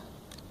belonged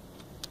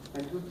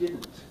and who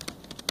didn't.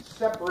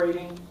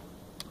 Separating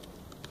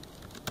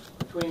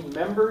between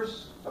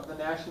members of the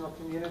national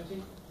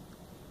community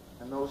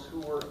and those who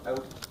were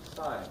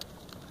outside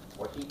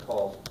what he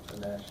called the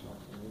national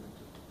community.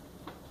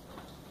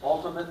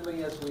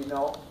 Ultimately, as we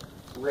know,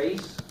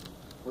 race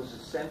was a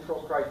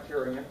central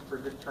criterion for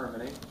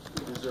determining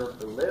who deserved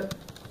to live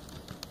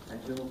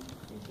and who,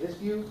 in his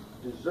view,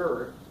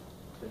 deserved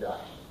to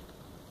die.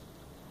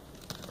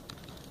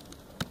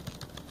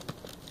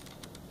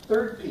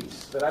 Third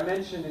piece that I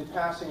mentioned in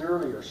passing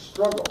earlier,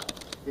 struggle.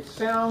 It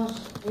sounds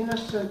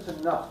innocent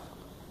enough,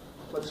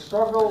 but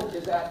struggle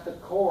is at the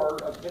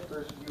core of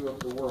Hitler's view of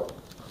the world.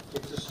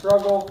 It's a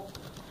struggle,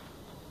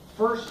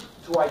 first,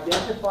 to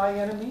identify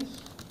enemies.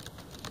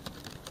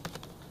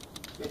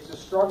 It's a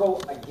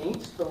struggle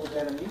against those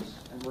enemies,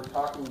 and we're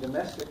talking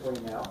domestically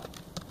now,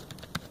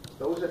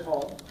 those at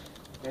home.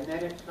 And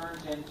then it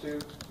turns into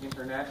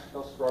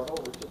international struggle,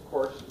 which of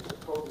course is a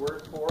code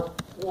word for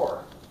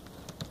war.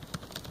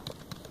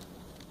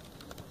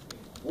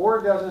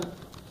 War doesn't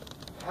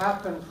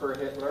happen for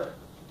Hitler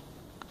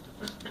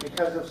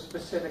because of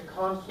specific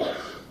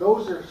conflicts.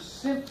 Those are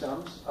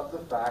symptoms of the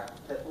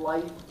fact that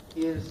life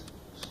is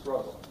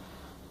struggle.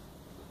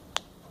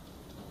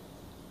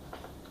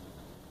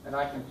 And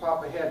I can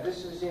pop ahead.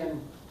 This is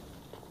in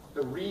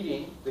the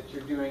reading that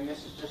you're doing.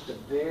 This is just a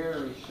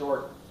very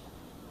short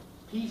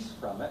piece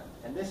from it.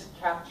 And this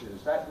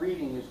captures, that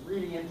reading is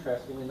really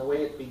interesting in the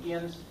way it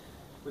begins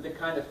with a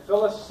kind of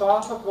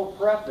philosophical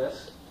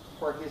preface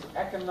for his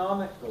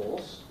economic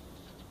goals.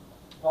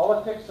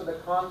 Politics are the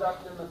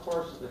conduct and the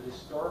course of the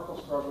historical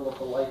struggle of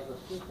the life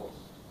of peoples.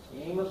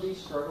 The aim of these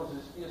struggles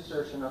is the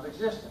assertion of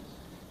existence.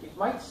 It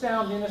might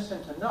sound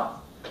innocent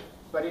enough,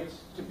 but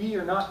it's to be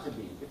or not to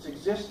be. It's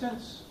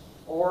existence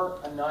or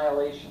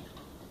annihilation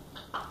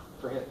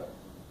for Hitler.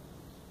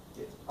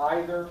 It's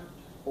either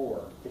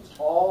or. It's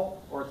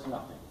all or it's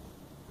nothing.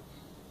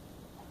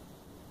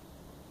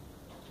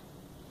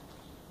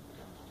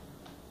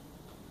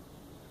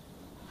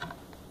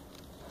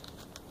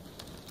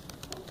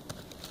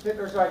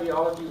 Hitler's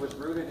ideology was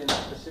rooted in a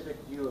specific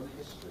view of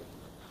history.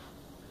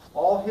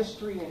 All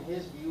history, in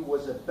his view,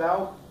 was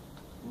about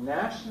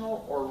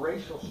national or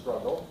racial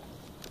struggle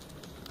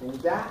And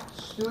that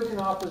stood in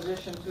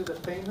opposition to the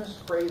famous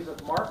phrase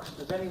of Marx.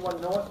 Does anyone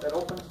know it? That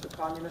opens the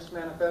Communist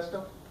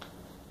Manifesto.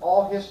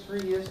 All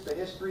history is the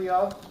history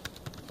of.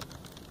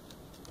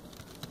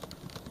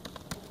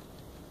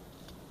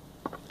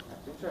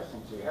 That's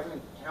interesting. So you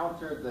haven't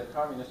encountered the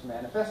Communist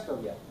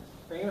Manifesto yet.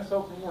 Famous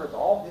opening words.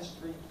 All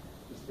history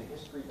is the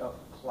history of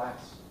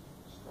class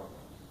struggle.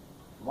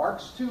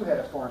 Marx, too, had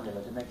a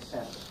formula to make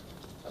sense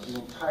of the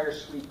entire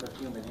sweep of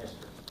human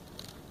history.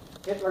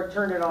 Hitler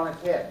turned it on its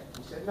head.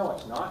 He said, no,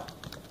 it's not.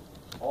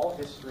 All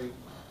history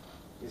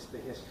is the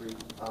history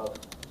of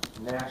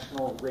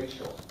national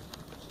racial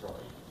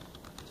story.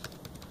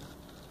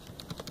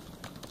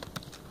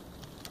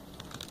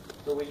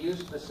 So we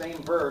used the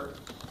same verb,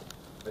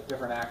 but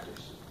different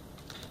actors.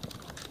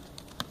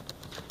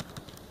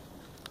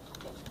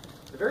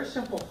 It's a very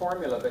simple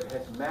formula, but it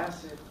has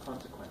massive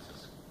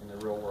consequences in the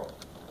real world.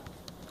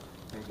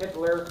 And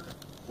Hitler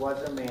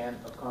was a man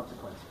of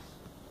consequences.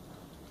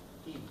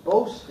 He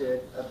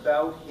boasted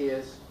about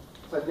his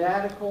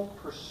fanatical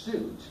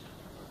pursuit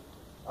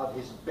of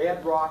his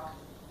bedrock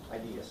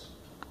ideas,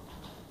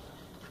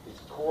 his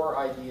core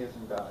ideas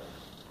and values.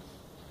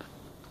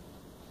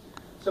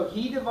 So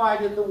he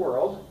divided the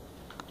world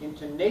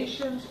into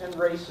nations and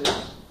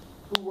races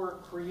who were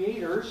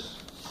creators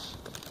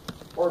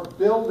or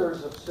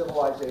builders of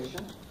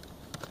civilization,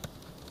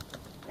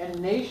 and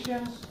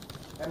nations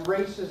and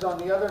races, on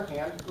the other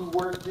hand, who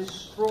were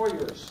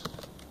destroyers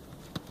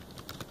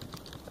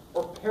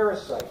or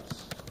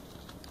parasites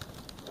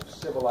of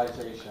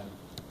civilization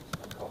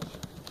and culture.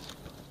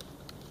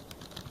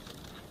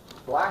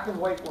 Black and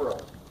white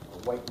world, or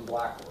white and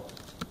black world.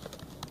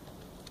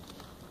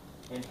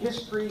 And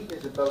history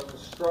is about the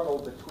struggle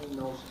between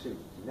those two,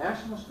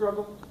 national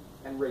struggle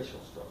and racial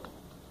struggle.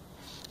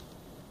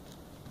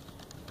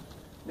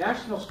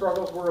 National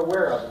struggles we're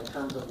aware of in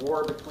terms of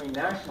war between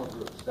national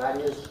groups. That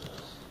is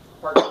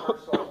part and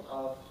parcel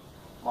of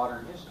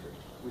modern history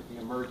with the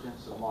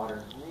emergence of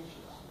modern nations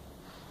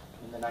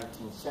in the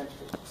 19th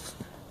century.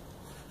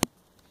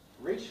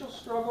 Racial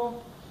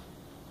struggle,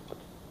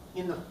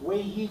 in the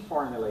way he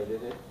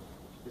formulated it,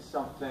 is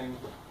something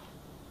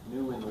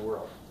new in the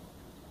world.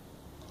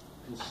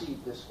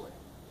 Conceived this way.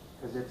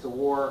 Because it's a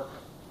war,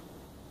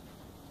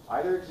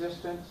 either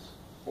existence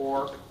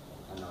or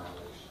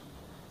annihilation.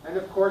 And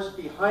of course,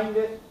 behind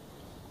it,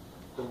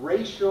 the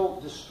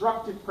racial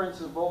destructive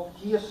principle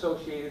he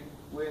associated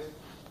with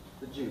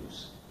the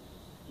Jews.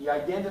 He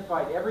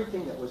identified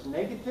everything that was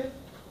negative,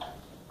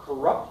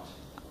 corrupt,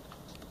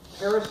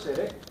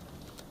 parasitic,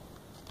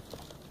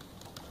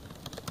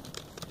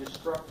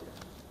 destructive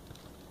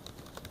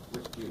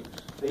with Jews.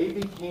 They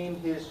became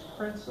his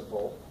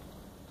principle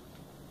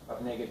of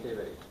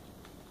negativity.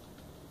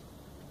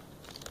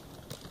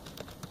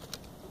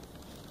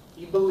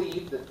 He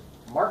believed that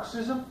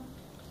Marxism,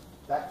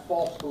 that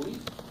false belief,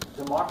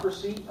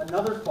 democracy,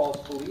 another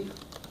false belief,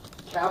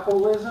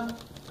 capitalism,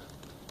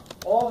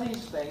 all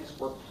these things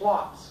were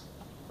plots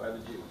by the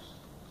Jews.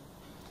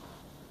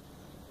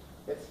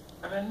 It's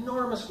an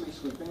enormously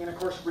sweeping and, of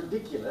course,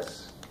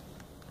 ridiculous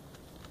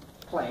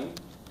claim,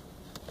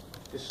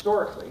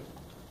 historically,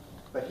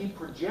 but he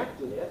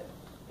projected it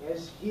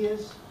as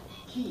his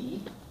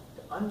key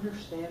to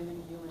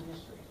understanding human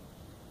history.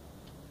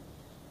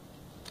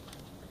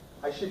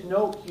 I should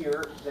note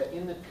here that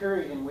in the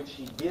period in which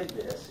he did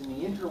this, in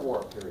the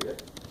interwar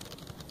period,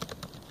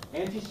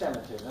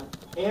 anti-Semitism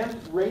and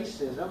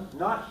racism,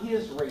 not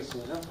his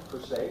racism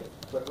per se,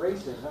 but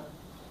racism,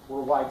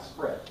 were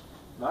widespread.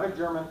 Not a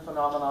German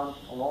phenomenon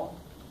alone,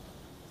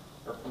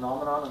 or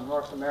phenomenon in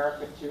North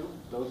America too.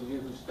 Those of you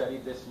who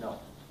studied this know.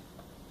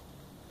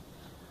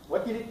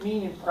 What did it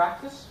mean in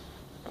practice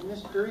in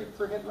this period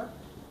for Hitler?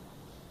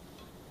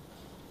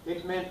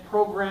 It meant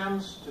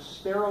programs to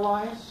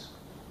sterilize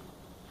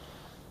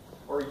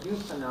or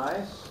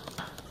euthanize,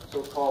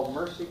 so-called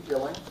mercy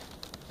killing,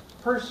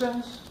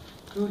 persons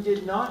who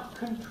did not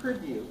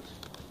contribute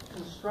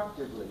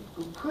constructively,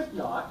 who could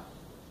not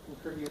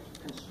contribute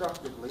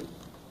constructively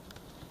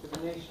to the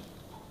nation.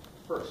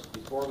 First,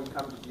 before we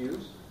come to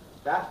Jews,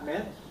 that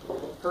meant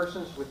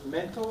persons with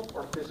mental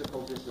or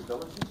physical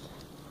disabilities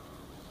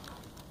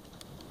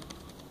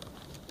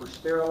were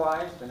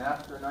sterilized and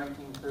after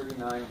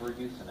 1939 were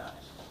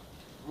euthanized,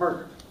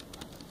 murdered.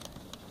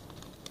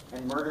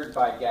 And murdered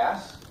by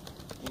gas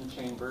in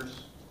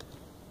chambers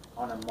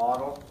on a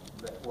model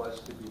that was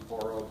to be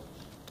borrowed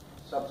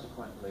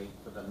subsequently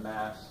for the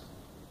mass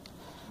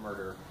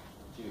murder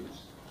of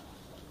Jews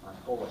on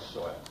Polish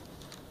soil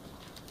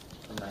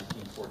in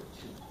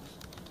 1942.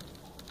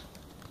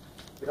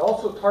 It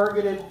also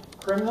targeted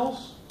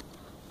criminals,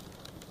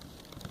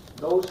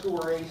 those who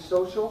were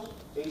asocial,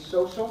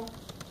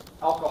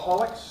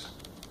 alcoholics,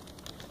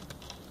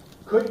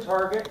 could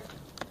target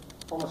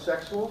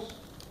homosexuals.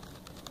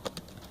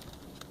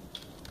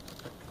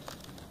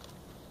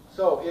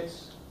 So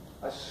it's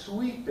a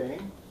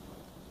sweeping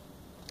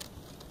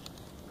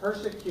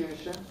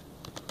persecution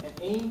and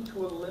aim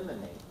to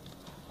eliminate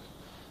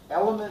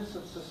elements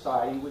of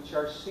society which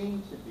are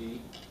seen to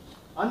be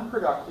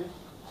unproductive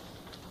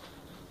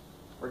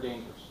or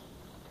dangerous.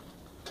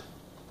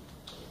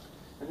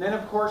 And then,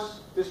 of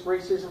course, this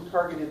racism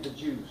targeted the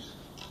Jews.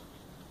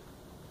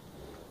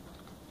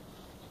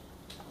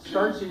 It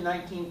starts in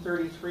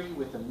 1933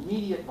 with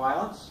immediate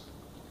violence,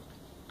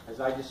 as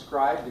I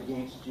described,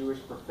 against Jewish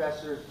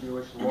professors,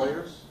 Jewish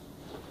lawyers,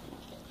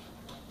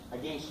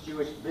 against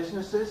Jewish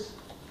businesses.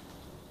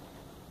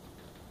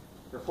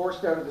 They're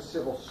forced out of the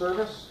civil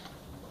service.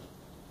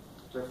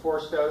 They're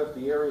forced out of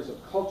the areas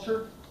of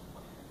culture.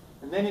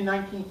 And then in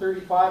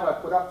 1935, I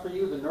put up for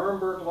you the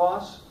Nuremberg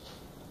Laws.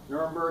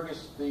 Nuremberg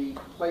is the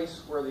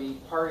place where the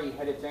party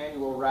had its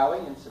annual rally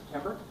in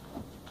September.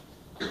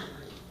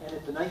 And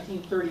at the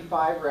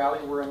 1935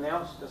 rally were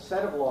announced a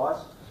set of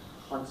laws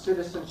on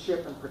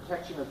citizenship and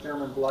protection of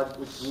German blood,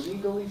 which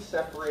legally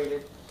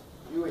separated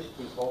Jewish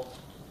people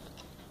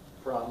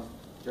from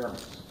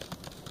Germans,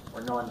 or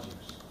non-Jews.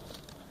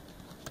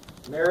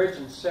 Marriage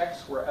and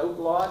sex were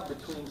outlawed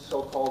between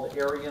so-called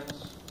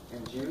Aryans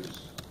and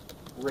Jews.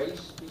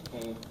 Race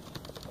became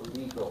a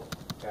legal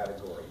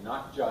category,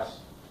 not just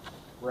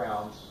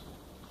grounds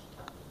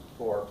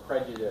for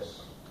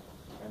prejudice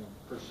and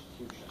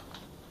persecution.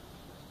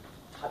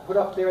 I put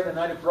up there the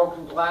night of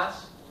broken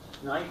glass,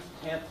 9th,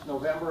 10th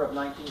November of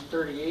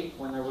 1938,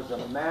 when there was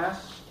a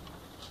mass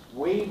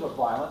wave of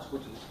violence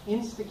which was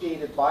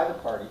instigated by the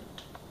party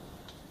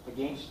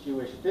against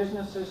Jewish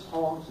businesses,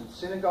 homes, and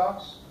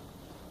synagogues.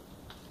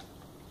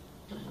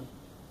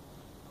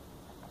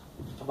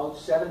 About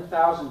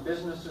 7,000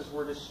 businesses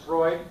were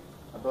destroyed.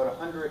 About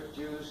 100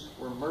 Jews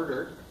were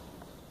murdered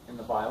in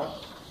the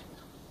violence.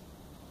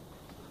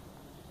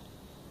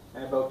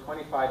 And about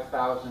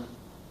 25,000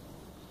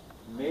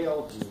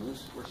 male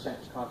Jews were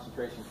sent to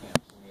concentration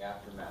camps in the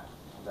aftermath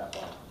of that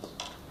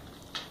violence.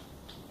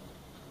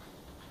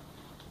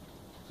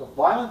 So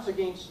violence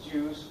against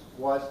Jews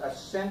was a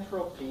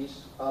central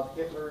piece of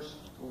Hitler's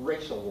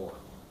racial war.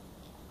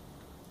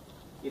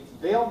 It's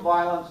veiled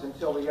violence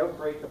until the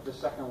outbreak of the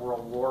Second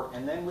World War,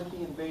 and then with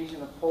the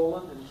invasion of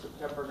Poland in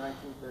September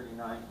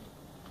 1939,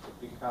 it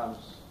becomes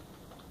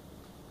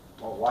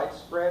more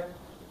widespread.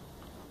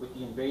 With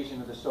the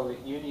invasion of the Soviet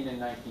Union in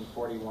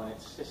 1941,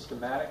 it's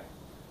systematic.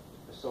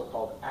 The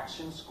so-called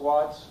action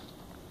squads,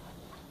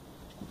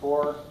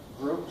 4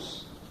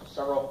 groups,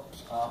 several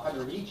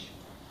hundred each,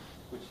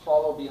 which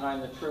follow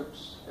behind the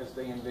troops as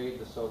they invade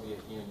the Soviet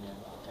Union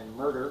and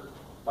murder,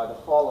 by the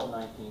fall of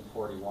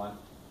 1941,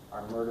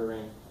 are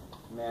murdering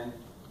men,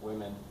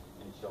 women,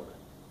 and children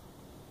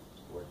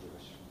who are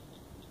Jewish.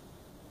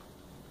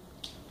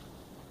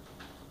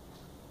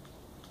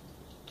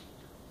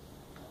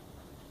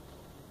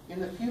 In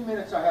the few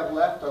minutes I have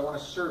left, I want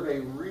to survey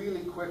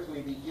really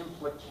quickly the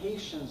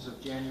implications of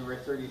January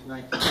 30th,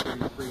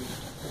 1933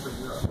 for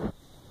Europe.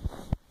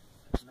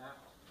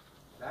 Mapped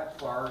that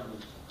far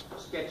in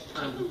sketch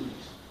terms of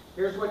these.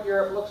 Here's what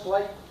Europe looks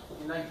like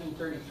in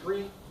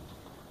 1933.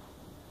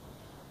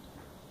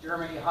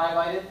 Germany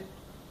highlighted.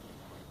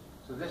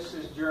 So this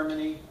is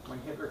Germany when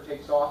Hitler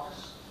takes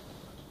office.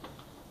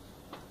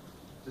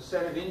 It's a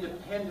set of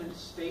independent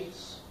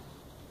states.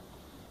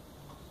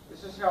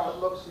 This is how it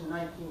looks in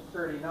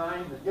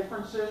 1939. The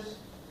differences,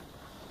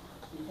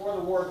 before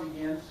the war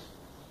begins,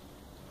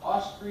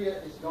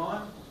 Austria is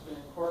gone. It's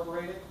been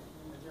incorporated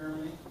into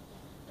Germany.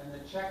 And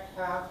the Czech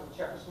half of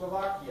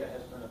Czechoslovakia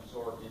has been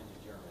absorbed into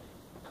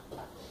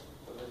Germany.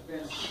 So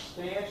there's been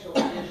substantial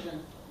addition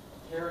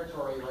of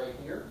territory right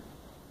here.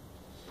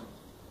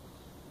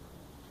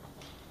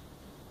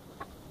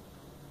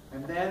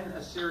 And then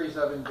a series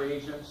of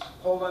invasions.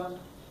 Poland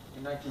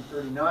in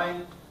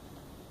 1939.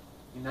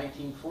 In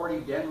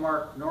 1940,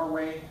 Denmark,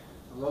 Norway,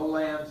 the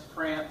lowlands,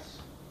 France.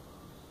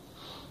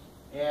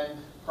 And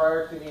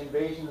prior to the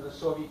invasion of the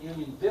Soviet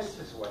Union, this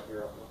is what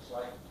Europe looks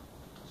like.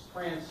 It's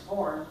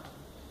transformed.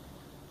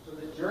 So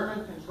the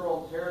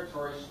German-controlled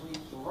territory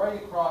sweeps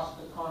right across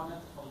the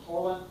continent from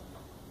Poland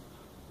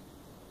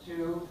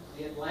to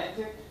the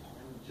Atlantic.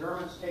 And the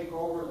Germans take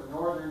over the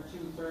northern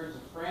 2/3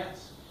 of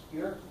France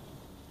here.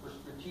 For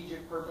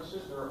strategic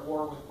purposes, they're at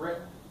war with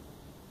Britain.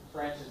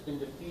 France has been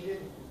defeated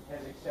and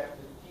has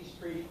accepted a peace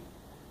treaty.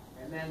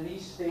 And then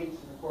these states,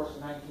 in the course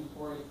of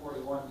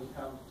 1940-41,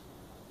 become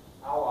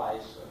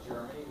allies of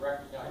Germany,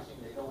 recognizing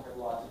they don't have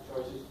lots of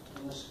choices.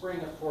 In the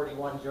spring of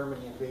 41,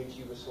 Germany invades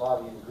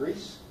Yugoslavia and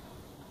Greece.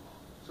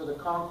 So the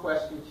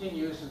conquest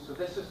continues, and so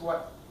this is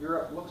what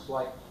Europe looks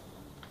like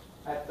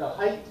at the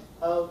height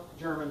of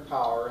German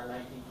power in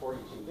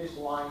 1942. This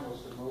line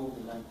was to move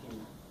in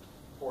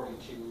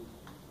 1942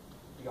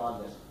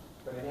 beyond this.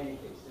 But in any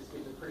case, this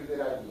gives a pretty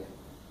good idea.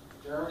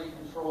 Germany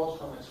controls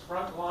from its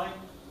front line,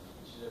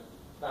 which is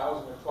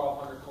 1,000 or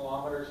 1,200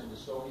 kilometers into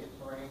Soviet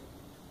terrain,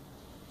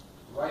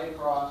 right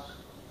across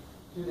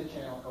to the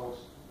Channel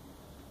Coast,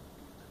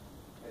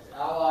 as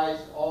allies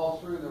all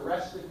through the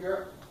rest of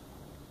Europe.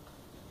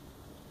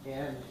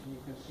 And you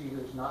can see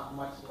there's not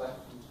much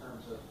left in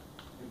terms of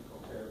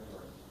neutral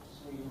territory.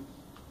 Sweden,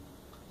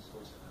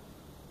 Switzerland.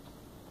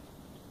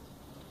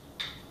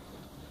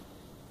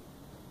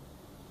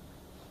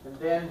 And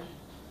then,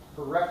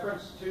 for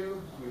reference to,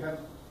 you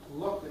have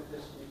looked at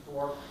this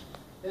before,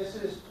 this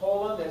is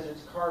Poland as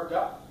it's carved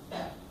up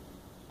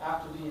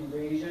after the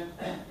invasion,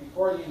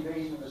 before the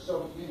invasion of the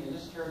Soviet Union,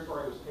 this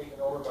territory was taken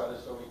over by the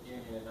Soviet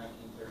Union in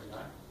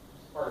 1939.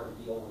 Part of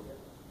the deal with it.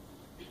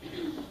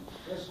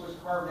 This was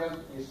carved out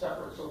to be a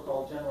separate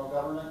so-called general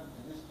government,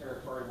 and this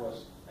territory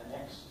was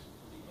annexed,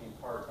 became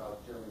part of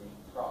Germany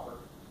proper.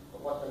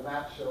 But what the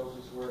map shows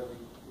is where the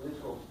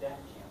literal death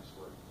camps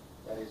were.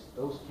 That is,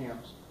 those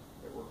camps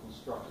that were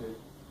constructed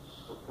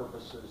for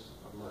purposes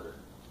of murder.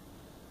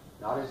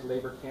 Not as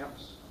labor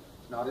camps,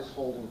 not as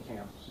holding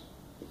camps,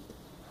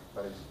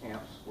 but as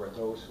camps where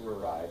those who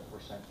arrived were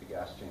sent to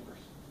gas chambers.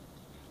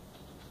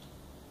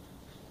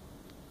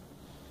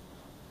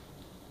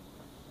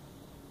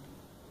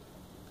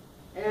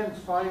 And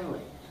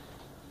finally,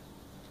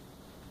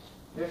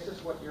 this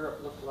is what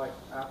Europe looked like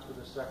after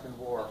the Second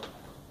War,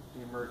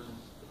 the emergence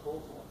of the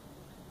Cold War.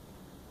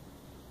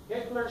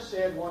 Hitler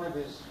said one of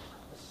his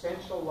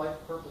essential life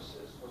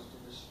purposes was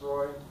to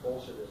destroy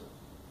Bolshevism,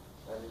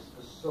 that is,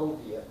 the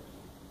Soviet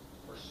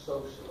or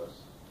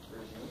socialist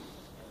regime,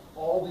 and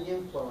all the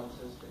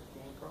influences that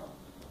came from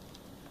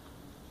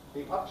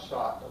it. The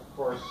upshot, of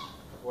course,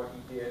 of what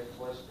he did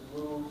was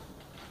to move,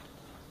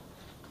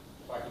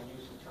 if I can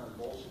use the term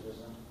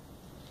Bolshevism,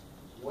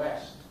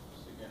 west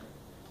significantly.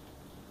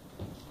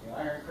 The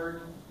Iron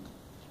Curtain,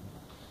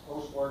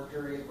 post-war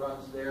period,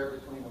 runs there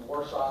between the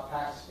Warsaw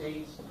Pact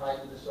states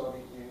tied to the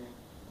Soviet Union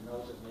and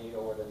those of NATO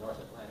or the North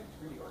Atlantic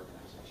Treaty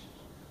Organization.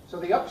 So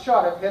the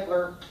upshot of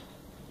Hitler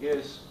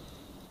is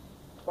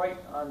quite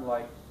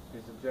unlike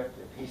his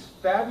objective. He's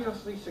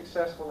fabulously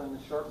successful in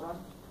the short run.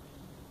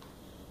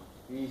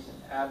 He's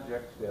an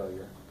abject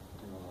failure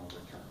in the longer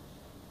term.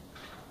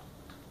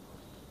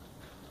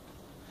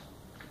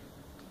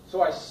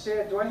 So I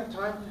said, do I have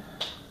time?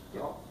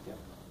 No? Yeah.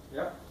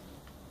 Yeah.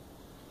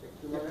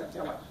 Take 2 Yeah, minutes?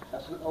 how much?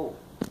 That's what, oh,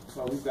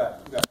 well, we've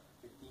got 15.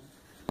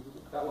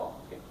 That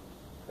long. Okay.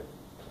 But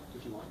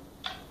if you want.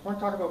 I want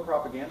to talk about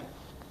propaganda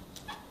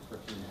for a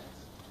few minutes.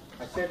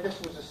 I said this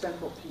was a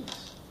central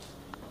piece.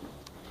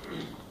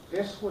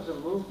 This was a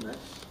movement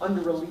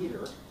under a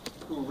leader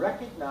who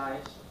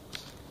recognized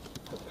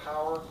the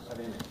power of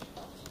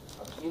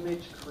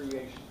image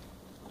creation,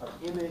 of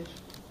image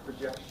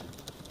projection.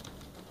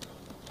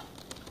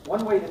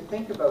 One way to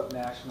think about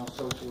National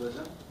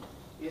Socialism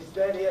is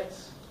that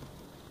it's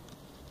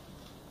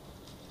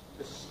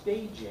the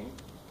staging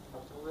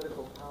of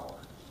political power.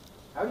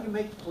 How do you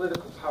make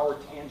political power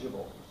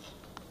tangible?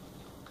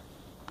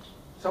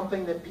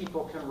 Something that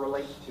people can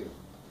relate to.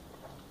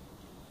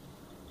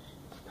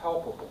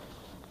 Palpable.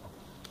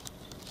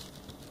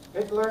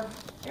 Hitler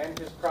and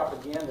his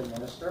propaganda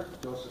minister,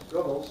 Joseph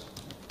Goebbels,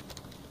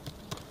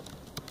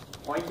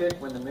 appointed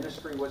when the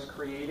ministry was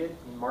created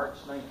in March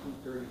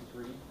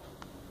 1933,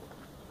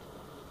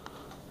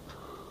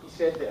 he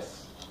said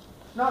this: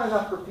 it's not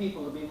enough for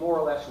people to be more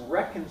or less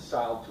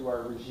reconciled to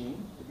our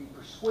regime, to be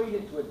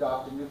persuaded to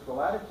adopt a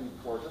neutral attitude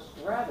towards us.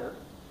 Rather,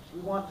 we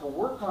want to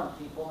work on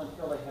people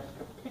until they have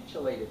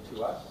capitulated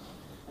to us,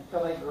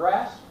 until they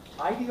grasp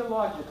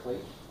ideologically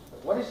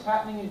that what is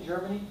happening in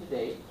Germany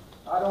today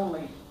not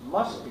only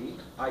must be,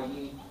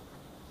 i.e.,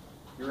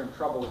 you're in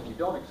trouble if you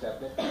don't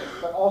accept it,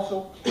 but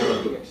also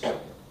can be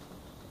accepted.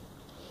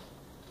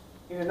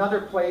 In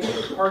another place,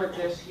 as part of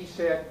this, he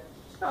said,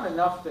 it's not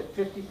enough that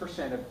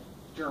 50% of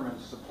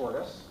Germans support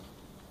us.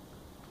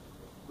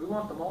 We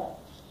want them all.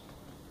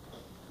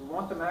 We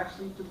want them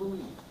actually to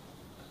believe.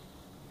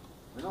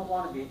 We don't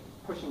want to be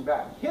pushing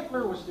back.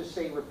 Hitler was to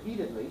say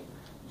repeatedly,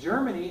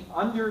 Germany,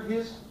 under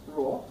his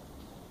rule,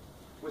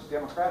 was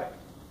democratic.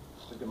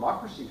 The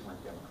democracies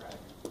weren't democratic.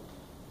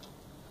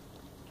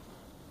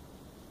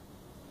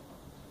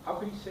 How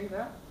could he say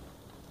that?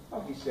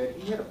 Well, he said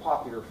he had a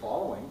popular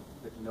following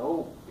that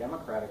no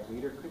democratic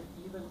leader could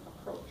even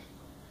approach.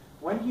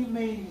 When he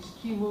made his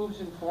key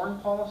moves in foreign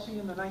policy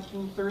in the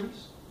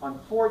 1930s, on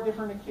 4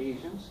 different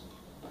occasions,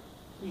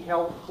 he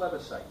held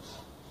plebiscites.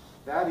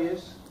 That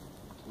is,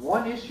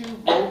 one issue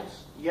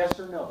votes yes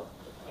or no.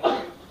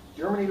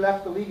 Germany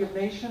left the League of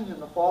Nations in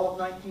the fall of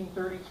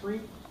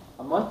 1933.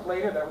 A month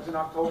later, that was in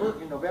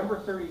October, in November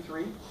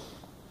 33,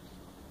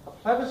 a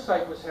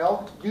plebiscite was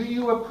held. Do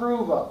you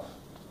approve of?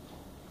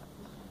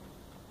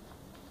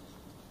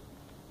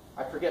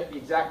 I forget the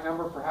exact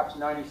number, perhaps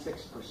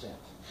 96%.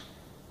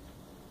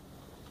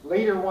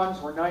 Later ones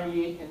were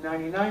 98 and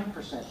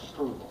 99%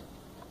 approval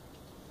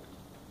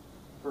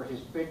for his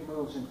big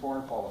moves in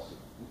foreign policy.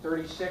 In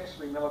 36,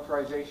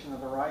 remilitarization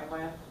of the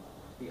Rhineland,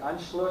 the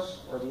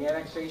Anschluss, or the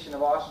annexation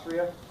of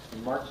Austria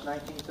in March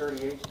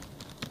 1938.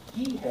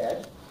 He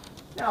had,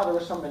 now there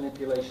was some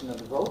manipulation of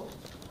the vote.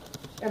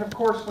 And of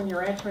course, when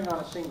you're answering on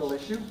a single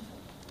issue,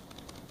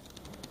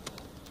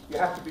 you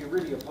have to be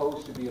really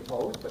opposed to be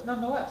opposed, but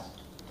nonetheless,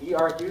 he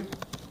argued,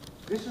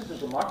 this is a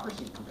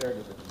democracy compared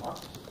to the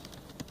democracy.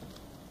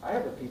 I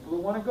have the people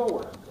who want to go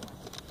where I'm going.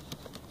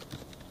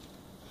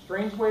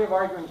 Strange way of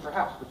arguing,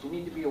 perhaps, but you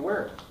need to be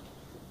aware of it.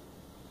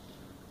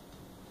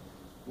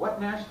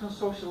 What National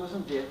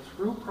Socialism did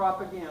through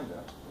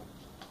propaganda,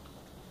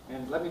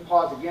 and let me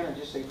pause again and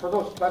just say, for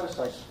those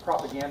plebiscites, the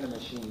propaganda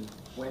machine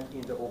went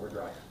into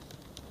overdrive.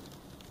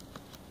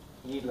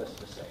 Needless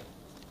to say.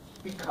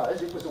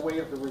 because it was a way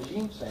of the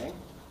regime saying,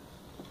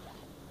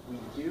 we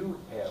do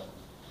have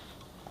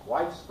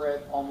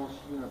widespread, almost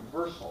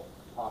universal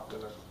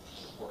popular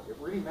support. It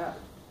really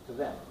mattered to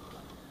them.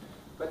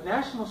 But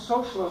National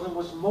Socialism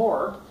was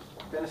more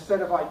than a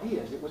set of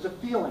ideas. It was a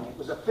feeling. It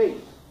was a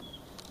faith.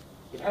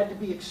 It had to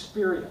be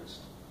experienced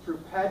through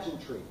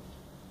pageantry,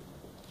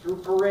 through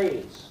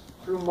parades,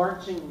 through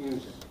marching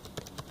music,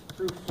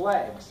 through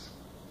flags,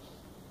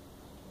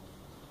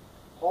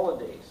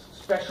 holidays,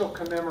 special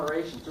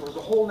commemorations. There was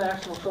a whole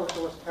National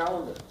Socialist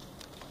calendar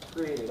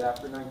created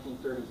after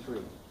 1933.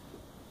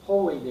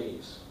 Holy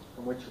days,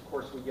 from which, of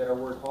course, we get our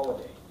word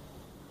holiday.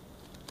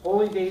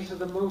 Holy days of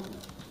the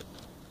movement.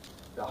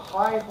 The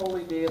high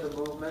holy day of the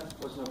movement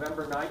was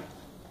November 9th,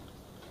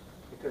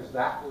 because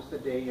that was the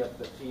day of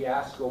the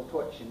fiasco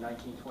putsch in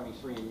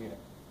 1923 in Munich.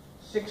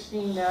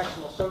 16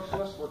 National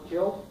Socialists were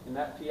killed in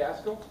that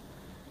fiasco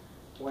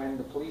when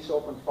the police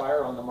opened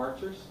fire on the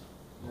marchers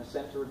in the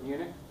center of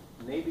Munich,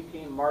 and they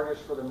became martyrs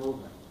for the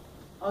movement.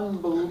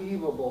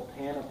 Unbelievable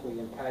panoply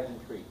and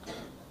pageantry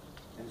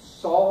and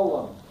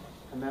solemn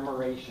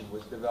commemoration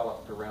was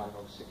developed around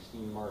those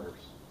 16 martyrs.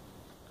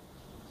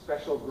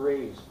 Special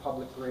graves,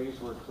 public graves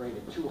were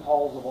created. 2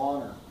 halls of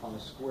honor on the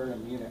square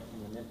in Munich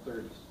in the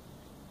mid-30s.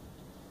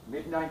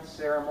 Midnight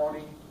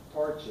ceremony,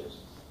 torches,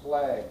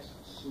 flags,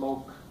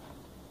 smoke,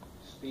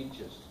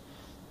 speeches.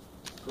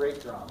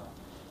 Great drama.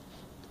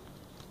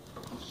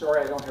 I'm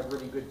sorry I don't have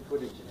really good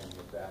footage in any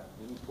of that.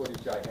 Any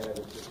footage I had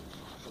was just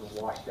sort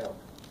of washed out.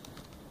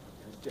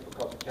 And it's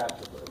difficult to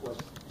capture, but it was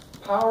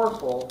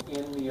powerful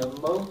in the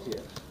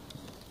emotive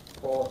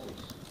qualities.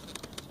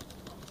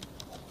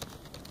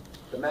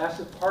 The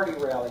massive party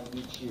rally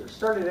each year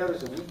started out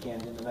as a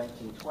weekend in the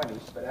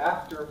 1920s, but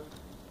after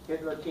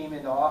Hitler came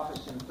into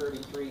office in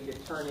 1933,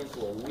 it turned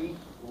into a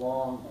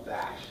week-long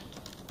bash.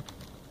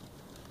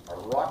 A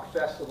rock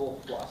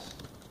festival plus.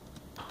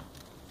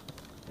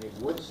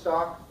 A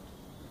Woodstock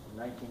in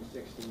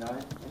 1969.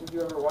 Any of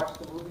you ever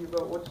watched the movie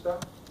about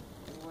Woodstock?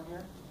 Anyone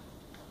here?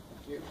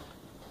 A few.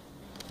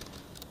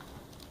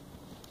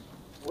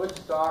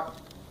 Woodstock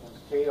was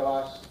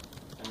chaos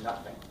and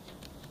nothing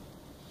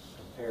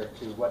compared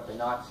to what the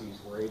Nazis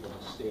were able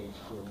to stage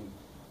for a week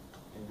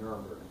in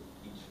Nuremberg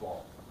each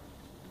fall.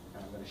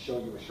 And I'm going to show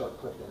you a short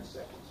clip in a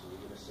second so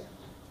you get a sense.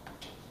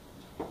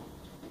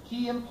 The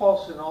key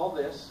impulse in all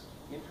this,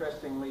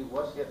 interestingly,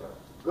 was Hitler.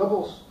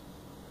 Goebbels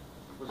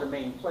was a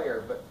main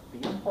player, but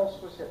the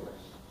impulse was Hitler's.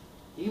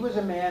 He was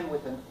a man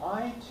with an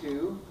eye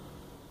to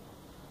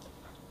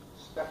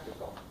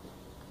spectacle.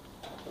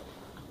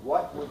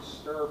 What would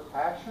stir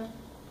passion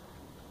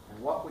and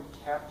what would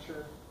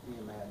capture the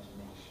imagination?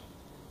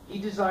 He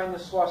designed the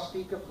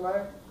swastika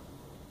flag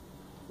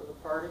for the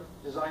party,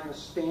 designed the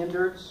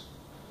standards,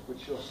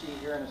 which you'll see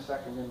here in a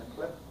second in the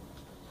clip.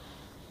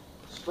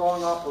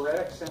 Strong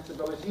operatic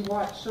sensibilities. He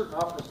watched certain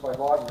operas by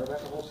Wagner.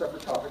 That's a whole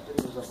separate topic,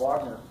 but he was a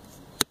Wagner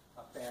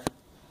fan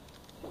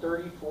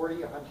 30,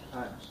 40, 100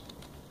 times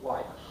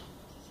live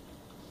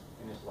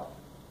in his life.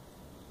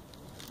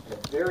 He had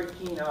a very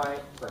keen eye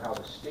for how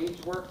the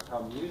stage worked,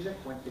 how music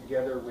went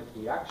together with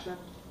the action,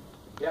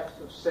 the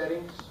depth of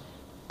settings,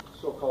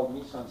 so-called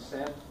mise en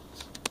scène.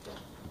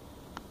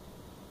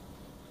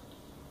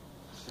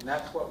 And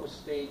that's what was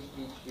staged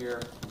each year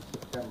in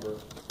September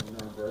in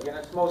Nuremberg. And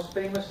it's most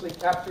famously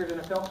captured in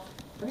a film.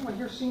 Has anyone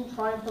here seen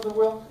Triumph of the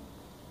Will?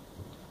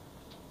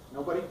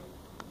 Nobody?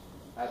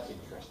 That's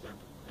interesting.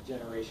 A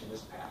generation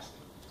has passed,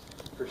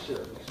 for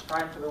sure. Because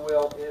Triumph of the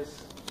Will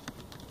is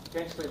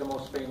potentially the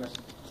most famous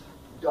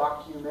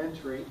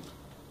documentary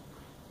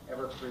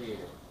ever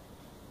created.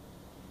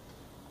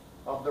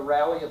 Of the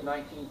rally of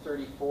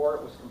 1934,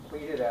 it was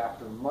completed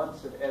after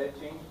months of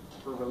editing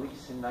for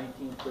release in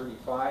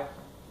 1935.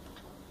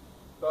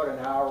 About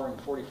an hour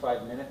and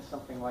 45 minutes,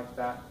 something like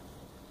that,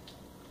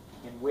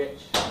 in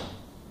which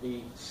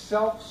the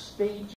self-staged